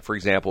August. Like, for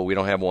example, we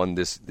don't have one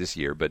this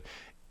year, but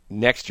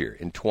next year,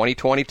 in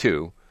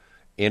 2022,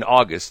 in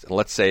August, and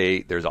let's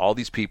say there's all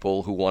these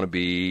people who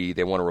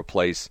they want to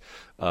replace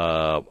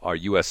our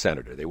U.S.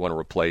 Senator. They want to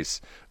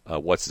replace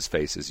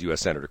what's-his-face as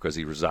U.S. Senator because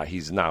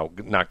he's now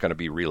not going to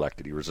be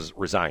reelected. He was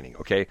resigning,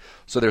 okay?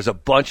 So there's a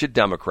bunch of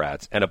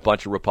Democrats and a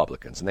bunch of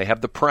Republicans, and they have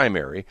the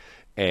primary,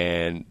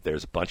 and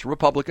there's a bunch of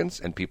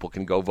Republicans, and people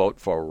can go vote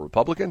for a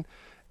Republican,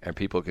 and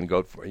people can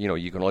go for,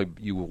 you can only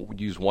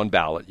use one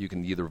ballot. You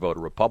can either vote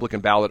a Republican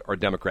ballot or a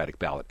Democratic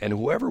ballot, and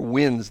whoever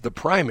wins the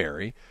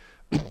primary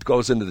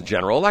goes into the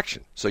general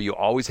election. So you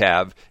always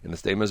have, in the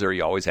state of Missouri,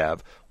 you always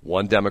have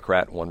one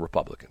Democrat, one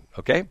Republican,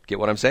 okay? Get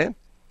what I'm saying?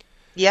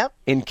 Yep.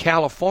 In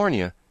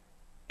California,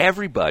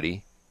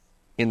 everybody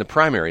in the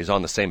primary is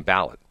on the same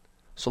ballot.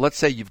 So let's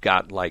say you've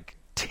got like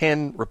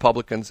 10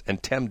 Republicans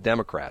and 10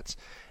 Democrats,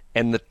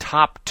 and the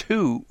top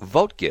 2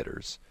 vote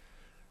getters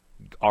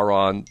are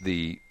on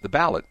the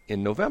ballot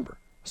in November.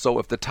 So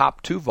if the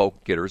top 2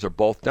 vote getters are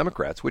both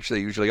Democrats, which they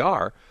usually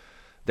are,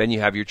 then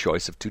you have your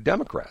choice of 2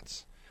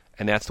 Democrats.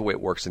 And that's the way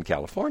it works in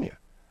California.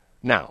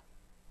 Now,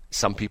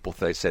 some people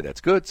say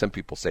that's good. Some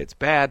people say it's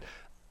bad.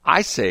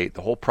 I say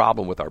the whole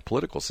problem with our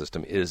political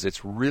system is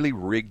it's really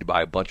rigged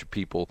by a bunch of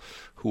people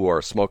who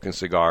are smoking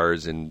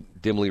cigars in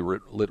dimly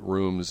lit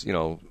rooms,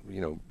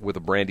 with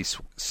a brandy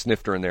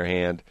snifter in their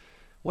hand.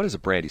 What is a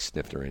brandy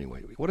snifter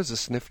anyway? What is a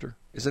snifter?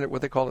 Isn't it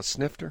what they call a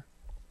snifter?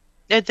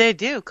 They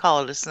do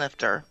call it a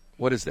snifter.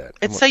 What is that?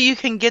 It's so you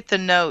can get the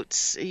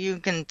notes. You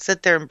can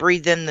sit there and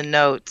breathe in the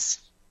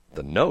notes.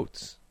 The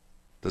notes?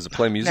 Does it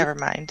play music? Never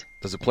mind.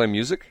 Does it play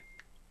music?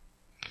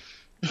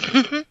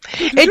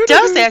 It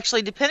does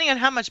actually, depending on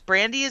how much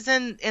brandy is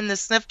in the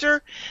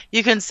snifter.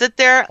 You can sit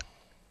there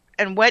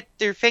and wet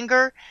your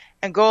finger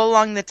and go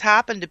along the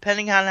top, and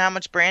depending on how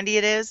much brandy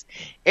it is,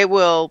 it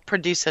will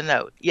produce a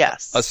note.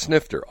 Yes. A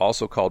snifter,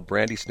 also called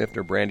brandy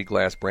snifter, brandy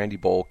glass, brandy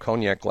bowl,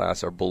 cognac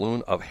glass, or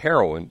balloon of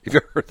heroin. Have you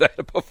heard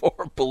that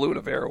before? Balloon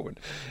of heroin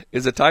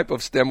is a type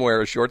of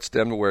stemware, a short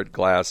stemware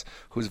glass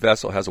whose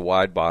vessel has a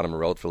wide bottom and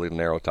relatively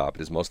narrow top.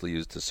 It is mostly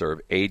used to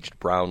serve aged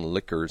brown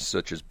liquors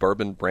such as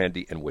bourbon,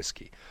 brandy, and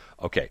whiskey.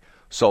 Okay,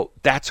 so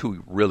that's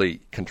who really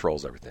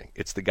controls everything.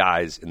 It's the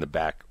guys in the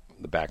back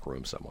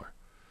room somewhere.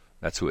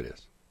 That's who it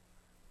is.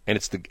 And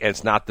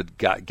it's not the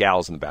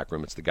gals in the back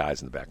room, it's the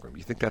guys in the back room.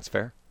 You think that's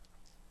fair?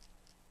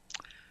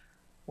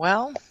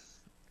 Well,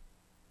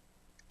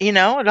 it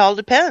all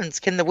depends.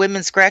 Can the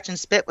women scratch and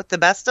spit with the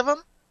best of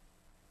them?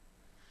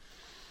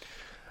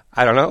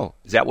 I don't know.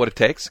 Is that what it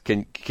takes?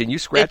 Can you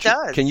scratch? It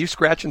does. Can you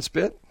scratch and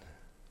spit?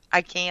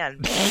 I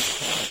can.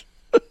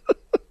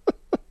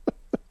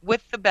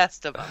 With the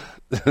best of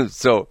them.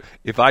 So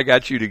if I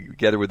got you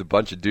together with a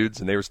bunch of dudes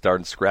and they were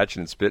starting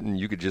scratching and spitting,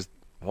 you could just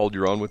hold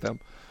your own with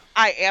them?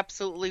 I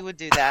absolutely would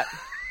do that.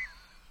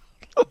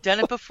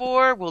 Done it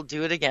before, we'll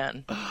do it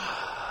again.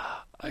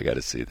 I got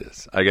to see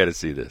this.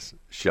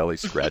 Shelley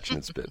scratching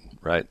and spitting,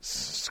 right?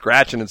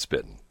 Scratching and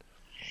spitting.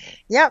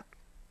 Yep.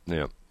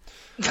 Yeah.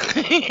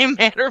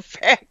 Matter of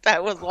fact,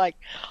 I was like,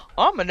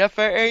 I'm an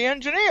FAA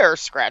engineer.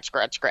 Scratch,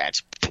 scratch,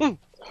 scratch. To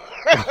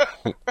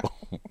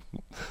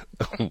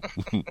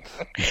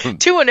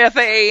an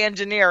FAA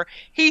engineer,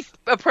 he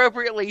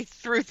appropriately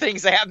threw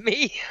things at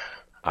me.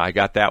 I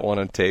got that one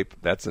on tape.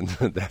 That's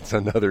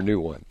another new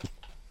one.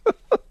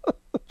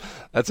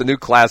 That's a new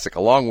classic,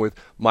 along with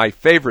my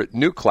favorite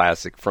new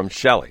classic from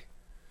Shelley.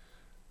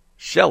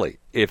 Shelley,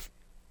 if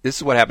this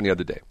is what happened the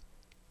other day,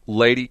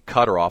 lady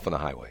cut her off on the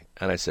highway,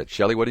 and I said,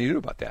 Shelley, what do you do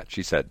about that?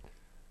 She said,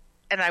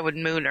 and I would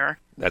moon her.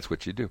 That's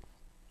what you do.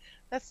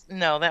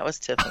 That was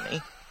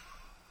Tiffany.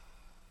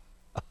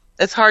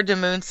 It's hard to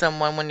moon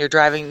someone when you're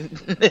driving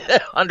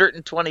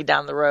 120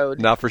 down the road.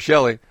 Not for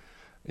Shelley.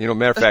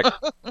 Matter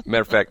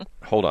of fact,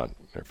 hold on.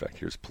 Matter of fact,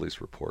 here's a police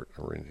report.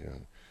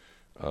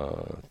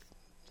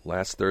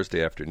 Last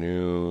Thursday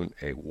afternoon,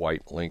 a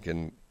white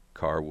Lincoln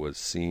car was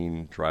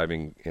seen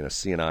driving in a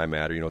CNI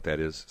matter. You know what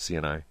that is,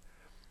 CNI?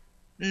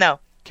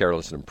 No.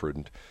 Careless and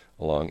imprudent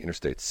along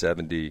Interstate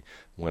 70.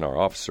 When our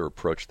officer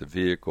approached the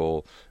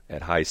vehicle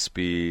at high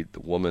speed,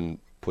 the woman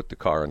put the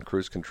car on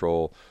cruise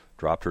control,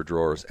 dropped her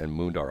drawers, and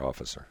mooned our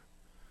officer.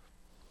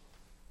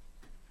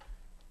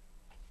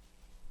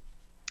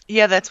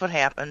 Yeah, that's what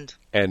happened.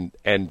 And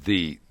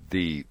the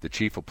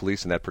chief of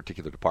police in that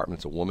particular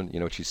department is a woman. You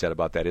know what she said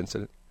about that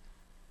incident?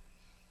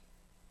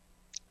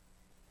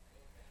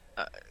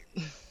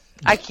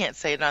 I can't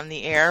say it on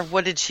the air.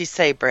 What did she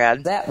say,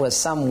 Brad? That was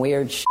some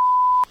weird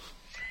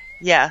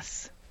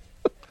Yes.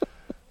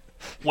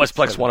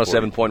 Westplex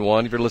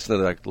 107.1. Have you ever listened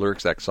to the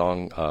lyrics of that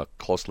song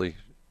closely?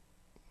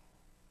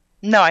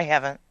 No, I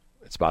haven't.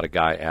 It's about a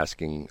guy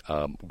asking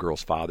a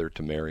girl's father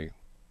to marry,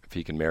 if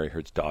he can marry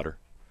her daughter.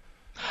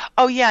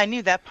 Oh, yeah, I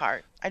knew that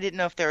part. I didn't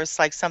know if there was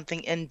like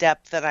something in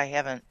depth that I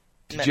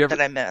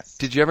that I missed.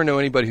 Did you ever know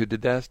anybody who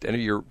did that? Any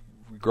of your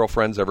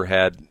girlfriends ever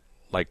had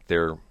like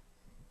their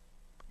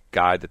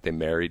guy that they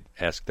married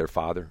ask their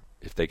father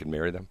if they could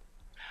marry them?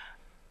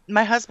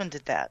 My husband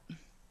did that.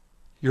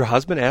 Your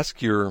husband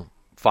asked your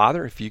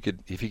father if he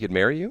could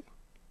marry you?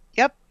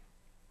 Yep.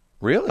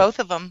 Really? Both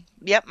of them.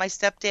 Yep, my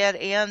stepdad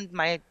and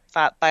my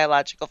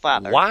biological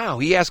father. Wow,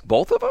 he asked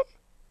both of them?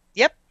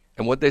 Yep.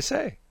 And what'd they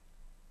say?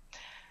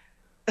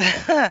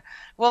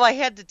 Well, I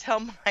had to tell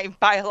my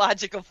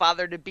biological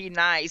father to be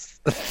nice.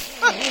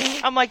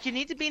 I'm like, you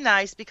need to be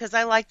nice because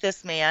I like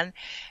this man.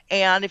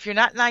 And if you're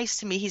not nice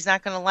to me, he's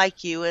not going to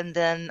like you. And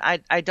then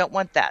I don't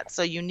want that.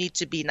 So you need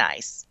to be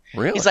nice.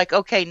 Really? He's like,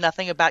 okay,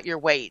 nothing about your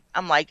weight.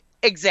 I'm like,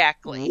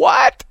 exactly.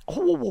 What?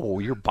 Oh,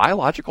 your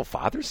biological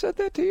father said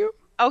that to you?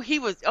 Oh,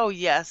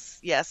 yes.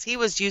 He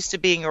was used to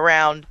being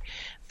around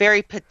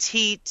very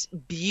petite,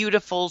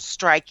 beautiful,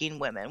 striking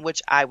women,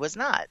 which I was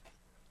not.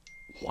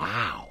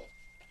 Wow.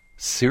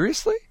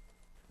 Seriously?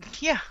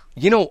 Yeah.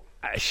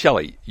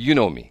 Shelley, you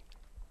know me.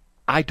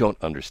 I don't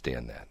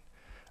understand that.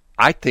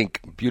 I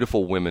think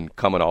beautiful women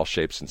come in all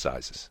shapes and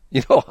sizes.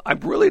 I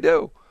really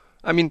do.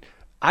 I mean,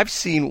 I've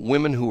seen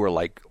women who are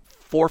like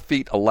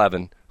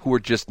 4'11" who are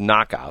just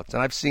knockouts,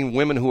 and I've seen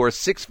women who are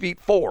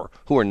 6'4"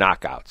 who are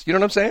knockouts. You know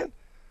what I'm saying?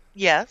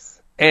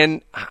 Yes.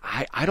 And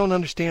I don't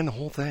understand the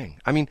whole thing.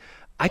 I mean,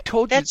 I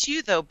told you. That's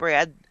you, though,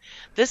 Brad.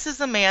 This is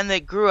a man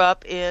that grew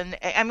up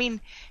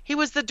he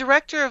was the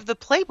director of the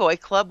Playboy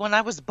Club when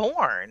I was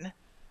born.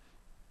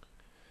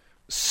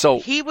 So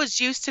he was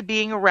used to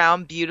being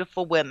around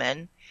beautiful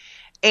women,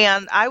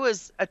 and I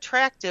was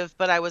attractive,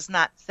 but I was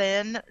not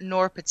thin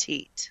nor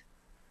petite.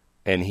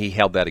 And he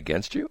held that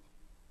against you?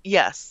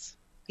 Yes.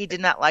 He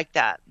did not like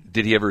that.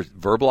 Did he ever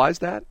verbalize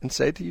that and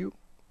say it to you?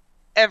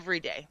 Every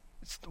day.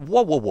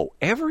 Whoa.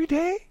 Every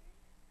day?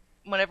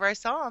 Whenever I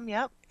saw him,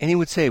 yep. And he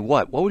would say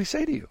what? What would he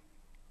say to you?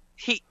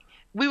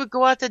 we would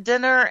go out to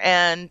dinner,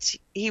 and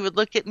he would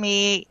look at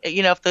me.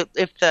 If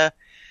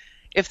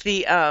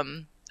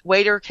the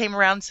waiter came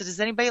around and said, "Does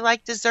anybody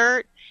like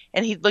dessert?"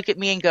 and he'd look at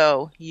me and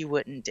go, "You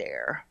wouldn't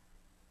dare."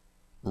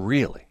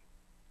 Really?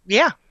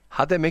 Yeah.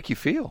 How'd that make you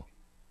feel?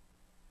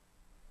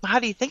 How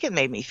do you think it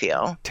made me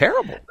feel?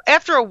 Terrible.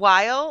 After a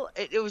while,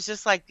 it was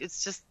just like,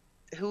 it's just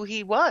who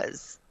he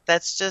was.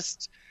 That's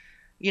just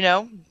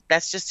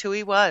who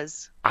he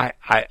was.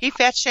 He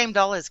fat shamed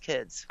all his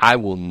kids. I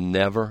will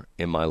never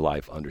in my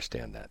life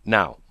understand that.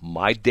 Now,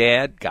 my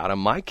dad got on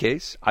my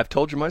case. I've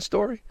told you my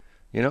story.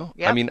 Yep.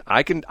 I mean,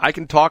 I can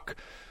talk.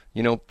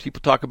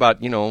 People talk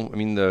about,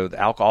 the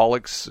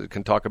alcoholics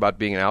can talk about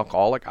being an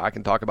alcoholic. I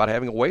can talk about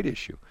having a weight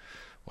issue.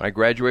 When I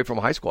graduated from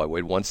high school, I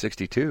weighed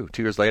 162.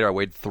 2 years later, I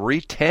weighed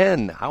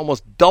 310. I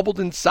almost doubled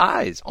in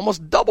size.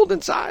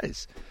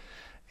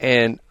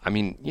 And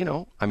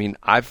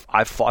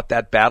I've fought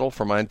that battle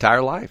for my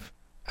entire life.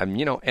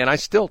 And I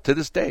still, to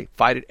this day,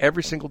 fight it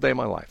every single day of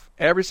my life.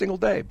 Every single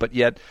day. But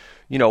yet,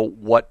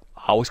 what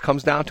always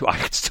comes down to, I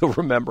can still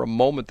remember a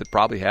moment that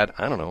probably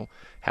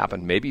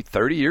happened maybe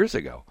 30 years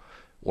ago,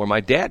 where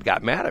my dad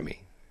got mad at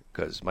me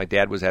because my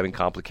dad was having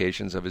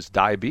complications of his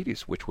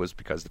diabetes, which was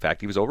because of the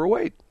fact he was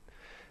overweight.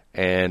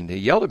 And he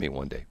yelled at me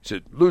one day. He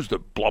said, "Lose the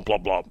blah, blah,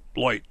 blah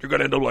light. You're going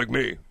to end up like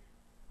me."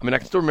 I mean, I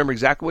can still remember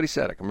exactly what he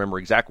said. I can remember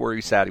exactly where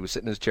he sat. He was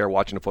sitting in his chair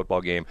watching a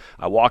football game.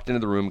 I walked into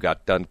the room,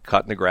 got done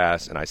cutting the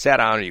grass, and I sat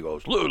down, and he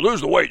goes,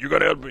 "Lose the weight. You're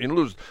going to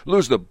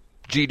lose the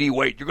GD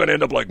weight. You're going to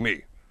end up like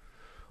me."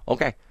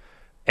 Okay.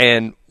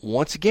 And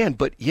once again,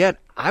 but yet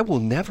I will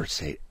never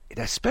say,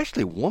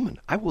 especially a woman,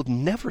 I will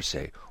never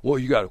say, "Well,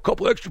 you got a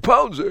couple extra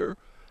pounds there."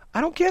 I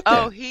don't get that.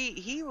 Oh,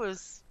 he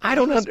was. I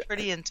don't know.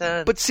 Pretty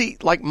intense. But see,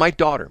 like my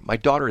daughter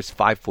is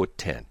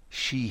 5'10".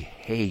 She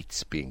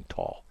hates being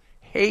tall.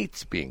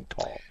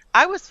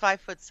 I was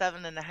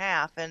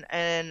 5'7.5",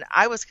 and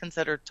I was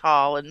considered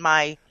tall in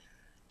my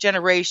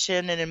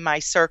generation and in my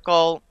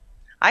circle.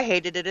 I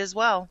hated it as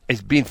well.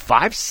 Is being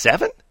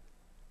 5'7"?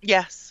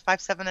 Yes,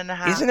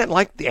 5'7.5". Isn't it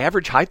like the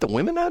average height of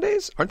women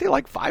nowadays? Aren't they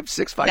like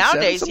 5'6", 5'7"?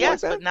 Nowadays,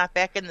 yes, like but not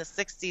back in the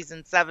 60s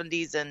and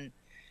 70s and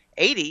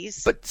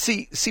 80s. But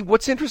see,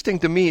 what's interesting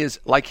to me is,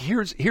 like,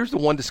 here's the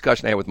one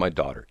discussion I had with my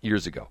daughter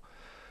years ago.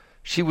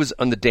 She was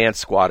on the dance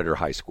squad at her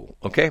high school,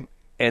 okay?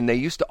 And they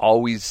used to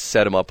always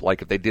set them up,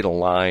 like if they did a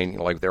line,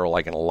 like they were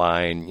like in a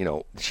line,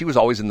 she was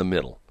always in the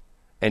middle.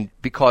 And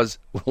because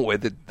the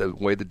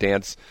way the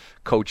dance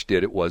coach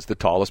did it was the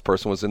tallest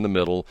person was in the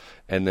middle,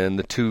 and then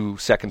the 2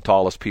 second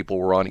tallest people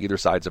were on either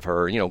sides of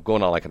her,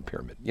 going on like a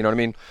pyramid. You know what I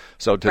mean?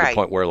 So to the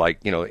point where,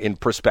 like, in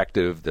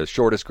perspective, the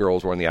shortest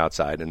girls were on the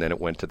outside, and then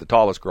it went to the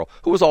tallest girl,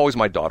 who was always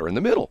my daughter, in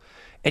the middle.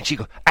 And she'd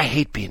go, "I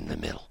hate being in the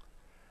middle."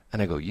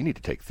 And I go, "You need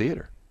to take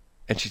theater."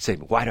 And she'd say,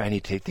 "Why do I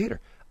need to take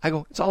theater?" I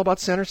go, "It's all about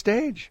center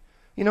stage.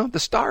 The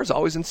star is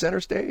always in center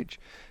stage.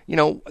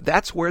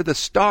 That's where the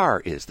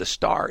star is. The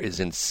star is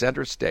in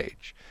center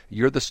stage.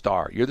 You're the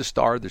star. You're the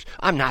star.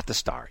 I'm not the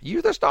star.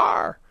 You're the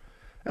star."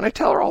 And I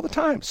tell her all the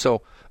time.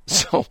 So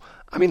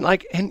I mean,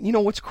 like, and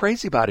what's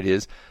crazy about it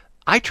is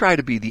I try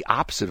to be the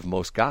opposite of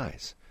most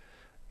guys.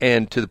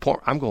 And to the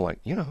point I'm going like,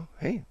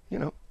 hey,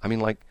 I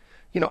mean, like,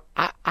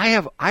 I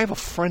have a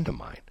friend of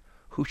mine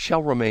who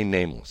shall remain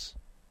nameless.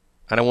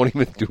 And I won't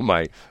even do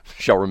my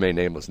shall remain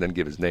nameless and then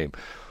give his name,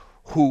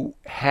 who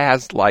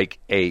has like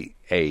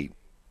he's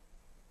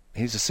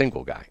a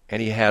single guy,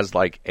 and he has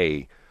like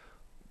a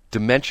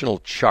dimensional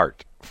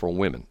chart for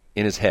women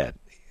in his head.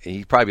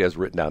 He probably has it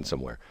written down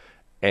somewhere.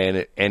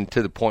 And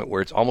to the point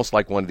where it's almost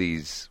like one of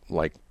these,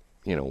 like,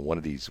 one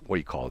of these, what do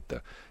you call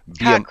it?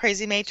 The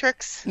Crazy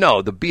Matrix?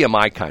 No, the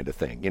BMI kind of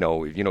thing. Your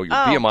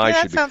BMI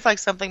should be. That sounds like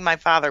something my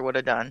father would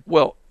have done.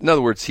 Well, in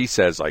other words, he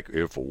says, like,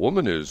 if a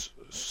woman is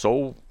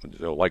so,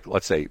 like,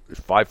 let's say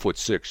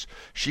 5'6",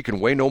 she can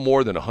weigh no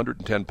more than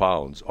 110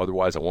 pounds.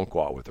 Otherwise, I won't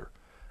go out with her.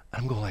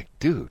 I'm going like,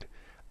 dude,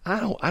 I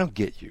don't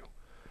get you.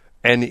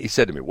 And he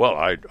said to me, "Well,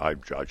 I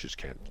just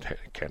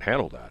can't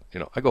handle that."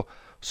 I go,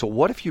 "So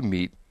what if you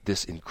meet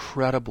this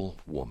incredible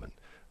woman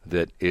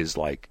that is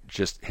like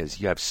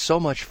you have so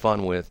much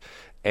fun with,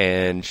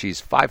 and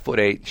she's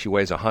 5'8", and she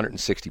weighs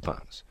 160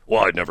 pounds.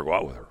 Well, I'd never go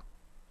out with her."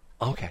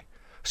 Okay.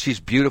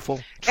 She's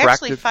beautiful,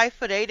 attractive.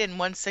 Actually, 5'8" and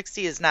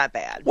 160 is not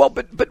bad. Well,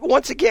 but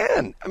once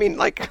again, I mean,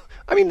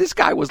 this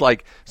guy was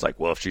like, it's like,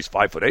 well, if she's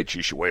 5'8",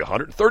 she should weigh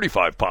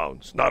 135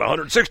 pounds, not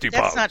 160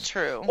 pounds. That's not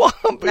true. Well,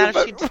 not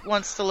if she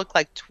wants to look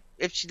like,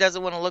 if she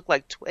doesn't want to look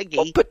like Twiggy.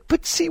 Well,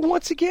 but see,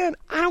 once again,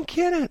 I don't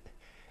get it.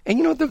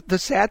 And the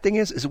sad thing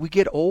is we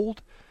get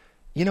old,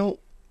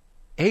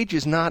 age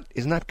is not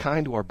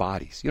kind to our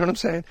bodies. You know what I'm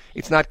saying?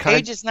 It's not kind.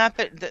 Age is not,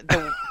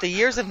 the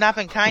years have not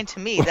been kind to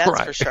me. That's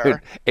right. For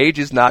sure. Age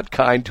is not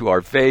kind to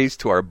our face,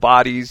 to our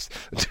bodies,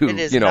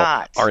 to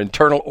not. Our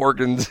internal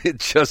organs. It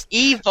just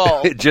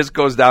evil. It just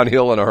goes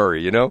downhill in a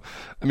hurry. I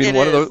mean,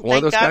 one of those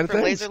kind of Thank God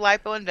for things. Laser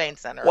lipo and vein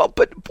center. Well,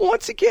 but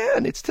once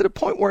again, it's to the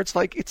point where it's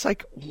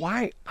like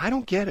why? I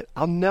don't get it.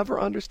 I'll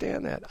never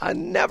understand that. I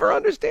never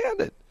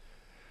understand it.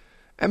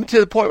 I mean,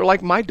 to the point where,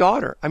 like, my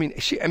daughter, I mean,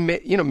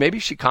 maybe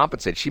she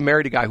compensated. She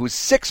married a guy who's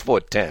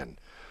 6'10",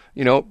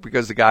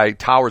 because the guy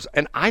towers.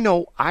 And I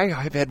know I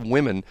have had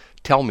women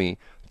tell me,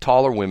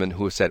 taller women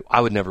who have said,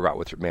 I would never go out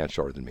with a man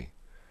shorter than me.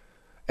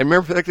 And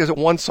remember, like, there's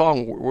one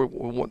song,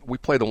 we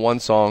play the one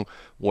song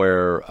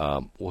where,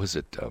 what was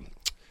it?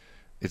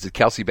 Is it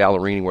Kelsey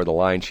Ballerini where the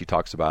line she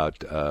talks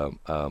about,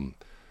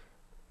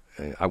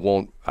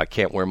 I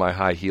can't wear my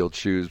high-heeled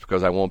shoes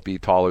because I won't be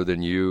taller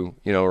than you,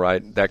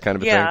 right? That kind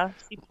of a thing. Yeah,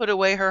 she put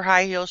away her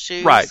high-heel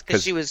shoes right,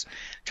 because she was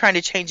trying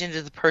to change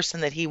into the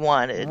person that he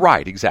wanted.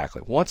 Right,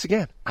 exactly. Once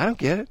again, I don't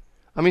get it.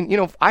 I mean,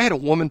 if I had a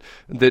woman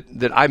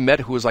that I met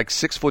who was like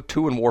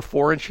 6'2" and wore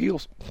 4-inch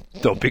heels,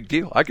 no big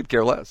deal. I could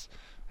care less.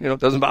 It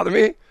doesn't bother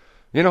me.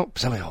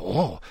 Somebody,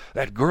 oh,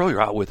 that girl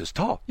you're out with is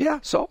tall. Yeah,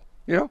 so,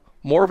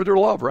 more of it or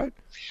love, right?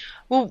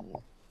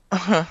 Well,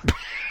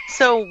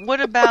 so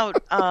what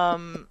about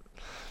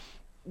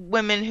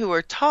women who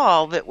are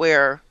tall that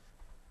wear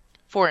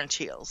 4-inch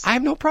heels? I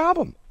have no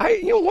problem.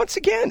 Once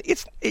again,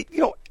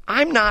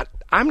 I'm not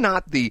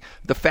the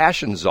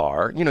fashion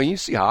czar. You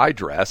see how I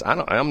dress.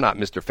 I'm not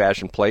Mr.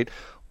 Fashion Plate.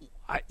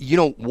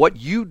 What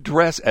you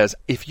dress as,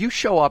 if you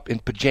show up in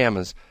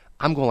pajamas,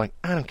 I'm going like,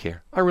 I don't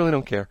care. I really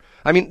don't care.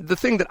 I mean, the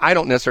thing that I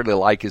don't necessarily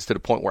like is to the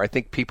point where I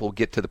think people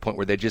get to the point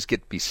where they just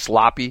get to be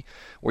sloppy,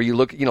 where you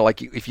look,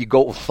 like if you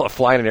go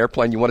fly in an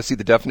airplane, you want to see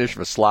the definition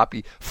of a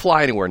sloppy,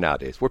 fly anywhere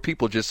nowadays, where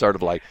people just sort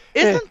of like.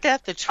 Isn't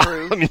that the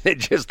truth? I mean, they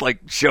just like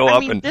show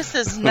up and. This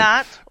is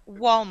not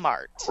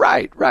Walmart.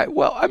 Right.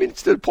 Well, I mean,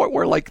 it's to the point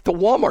where like the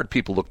Walmart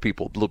people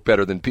look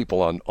better than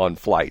people on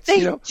flights.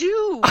 They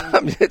do. I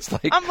mean, it's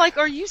like. I'm like,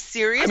 are you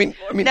serious? I mean,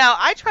 now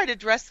I try to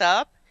dress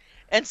up.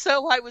 And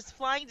so I was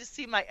flying to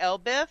see my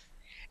Elbif,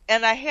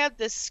 and I had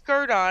this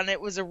skirt on.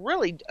 It was a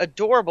really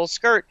adorable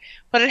skirt,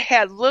 but it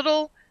had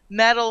little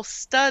metal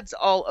studs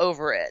all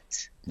over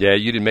it. Yeah,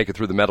 you didn't make it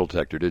through the metal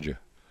detector, did you?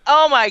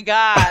 Oh, my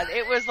God.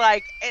 It was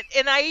like,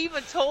 and I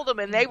even told them,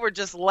 and they were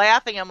just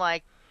laughing. I'm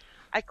like,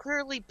 I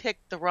clearly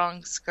picked the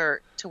wrong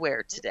skirt to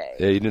wear today.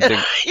 Yeah, you didn't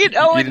think.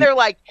 And they're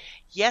like,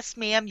 yes,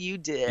 ma'am, you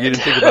did. You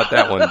didn't think about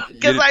that one.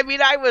 Because,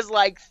 I was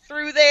like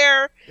through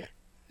there.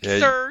 Yeah,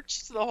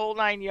 searched the whole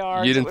 9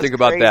 yards. You didn't think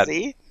about that.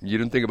 You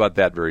didn't think about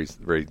that very,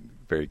 very,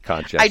 very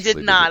conscientiously. I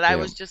did not. I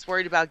was just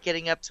worried about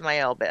getting up to my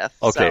Elbif.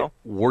 Okay, so.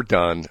 We're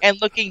done.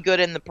 And looking good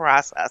in the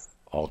process.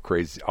 All the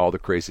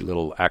crazy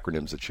little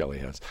acronyms that Shelley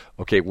has.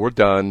 Okay, we're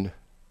done.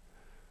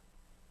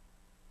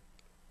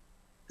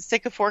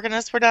 Stick a fork in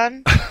us. We're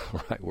done.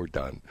 Right, we're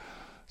done.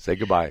 Say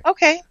goodbye.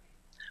 Okay.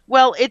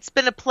 Well, it's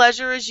been a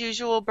pleasure as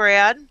usual,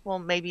 Brad. Well,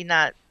 maybe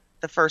not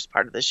the first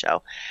part of the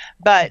show,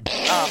 but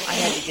I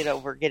had to get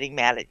over getting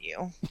mad at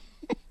you.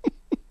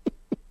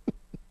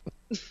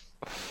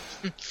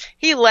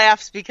 He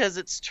laughs because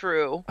it's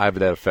true. I have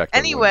that effect.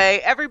 Anyway,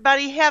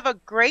 everybody have a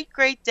great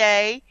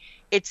day.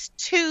 It's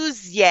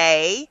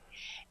Tuesday,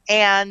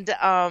 and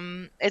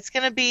it's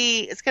gonna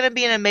be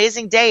an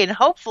amazing day, and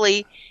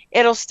hopefully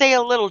it'll stay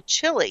a little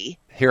chilly.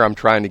 Here I'm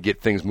trying to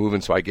get things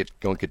moving so I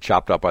don't get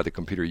chopped up by the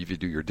computer. You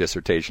do your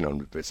dissertation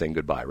on saying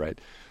goodbye, right?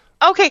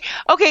 Okay.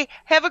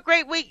 Have a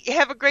great week.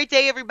 Have a great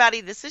day,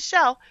 everybody. This is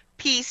Shell.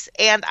 Peace,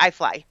 and I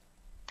fly.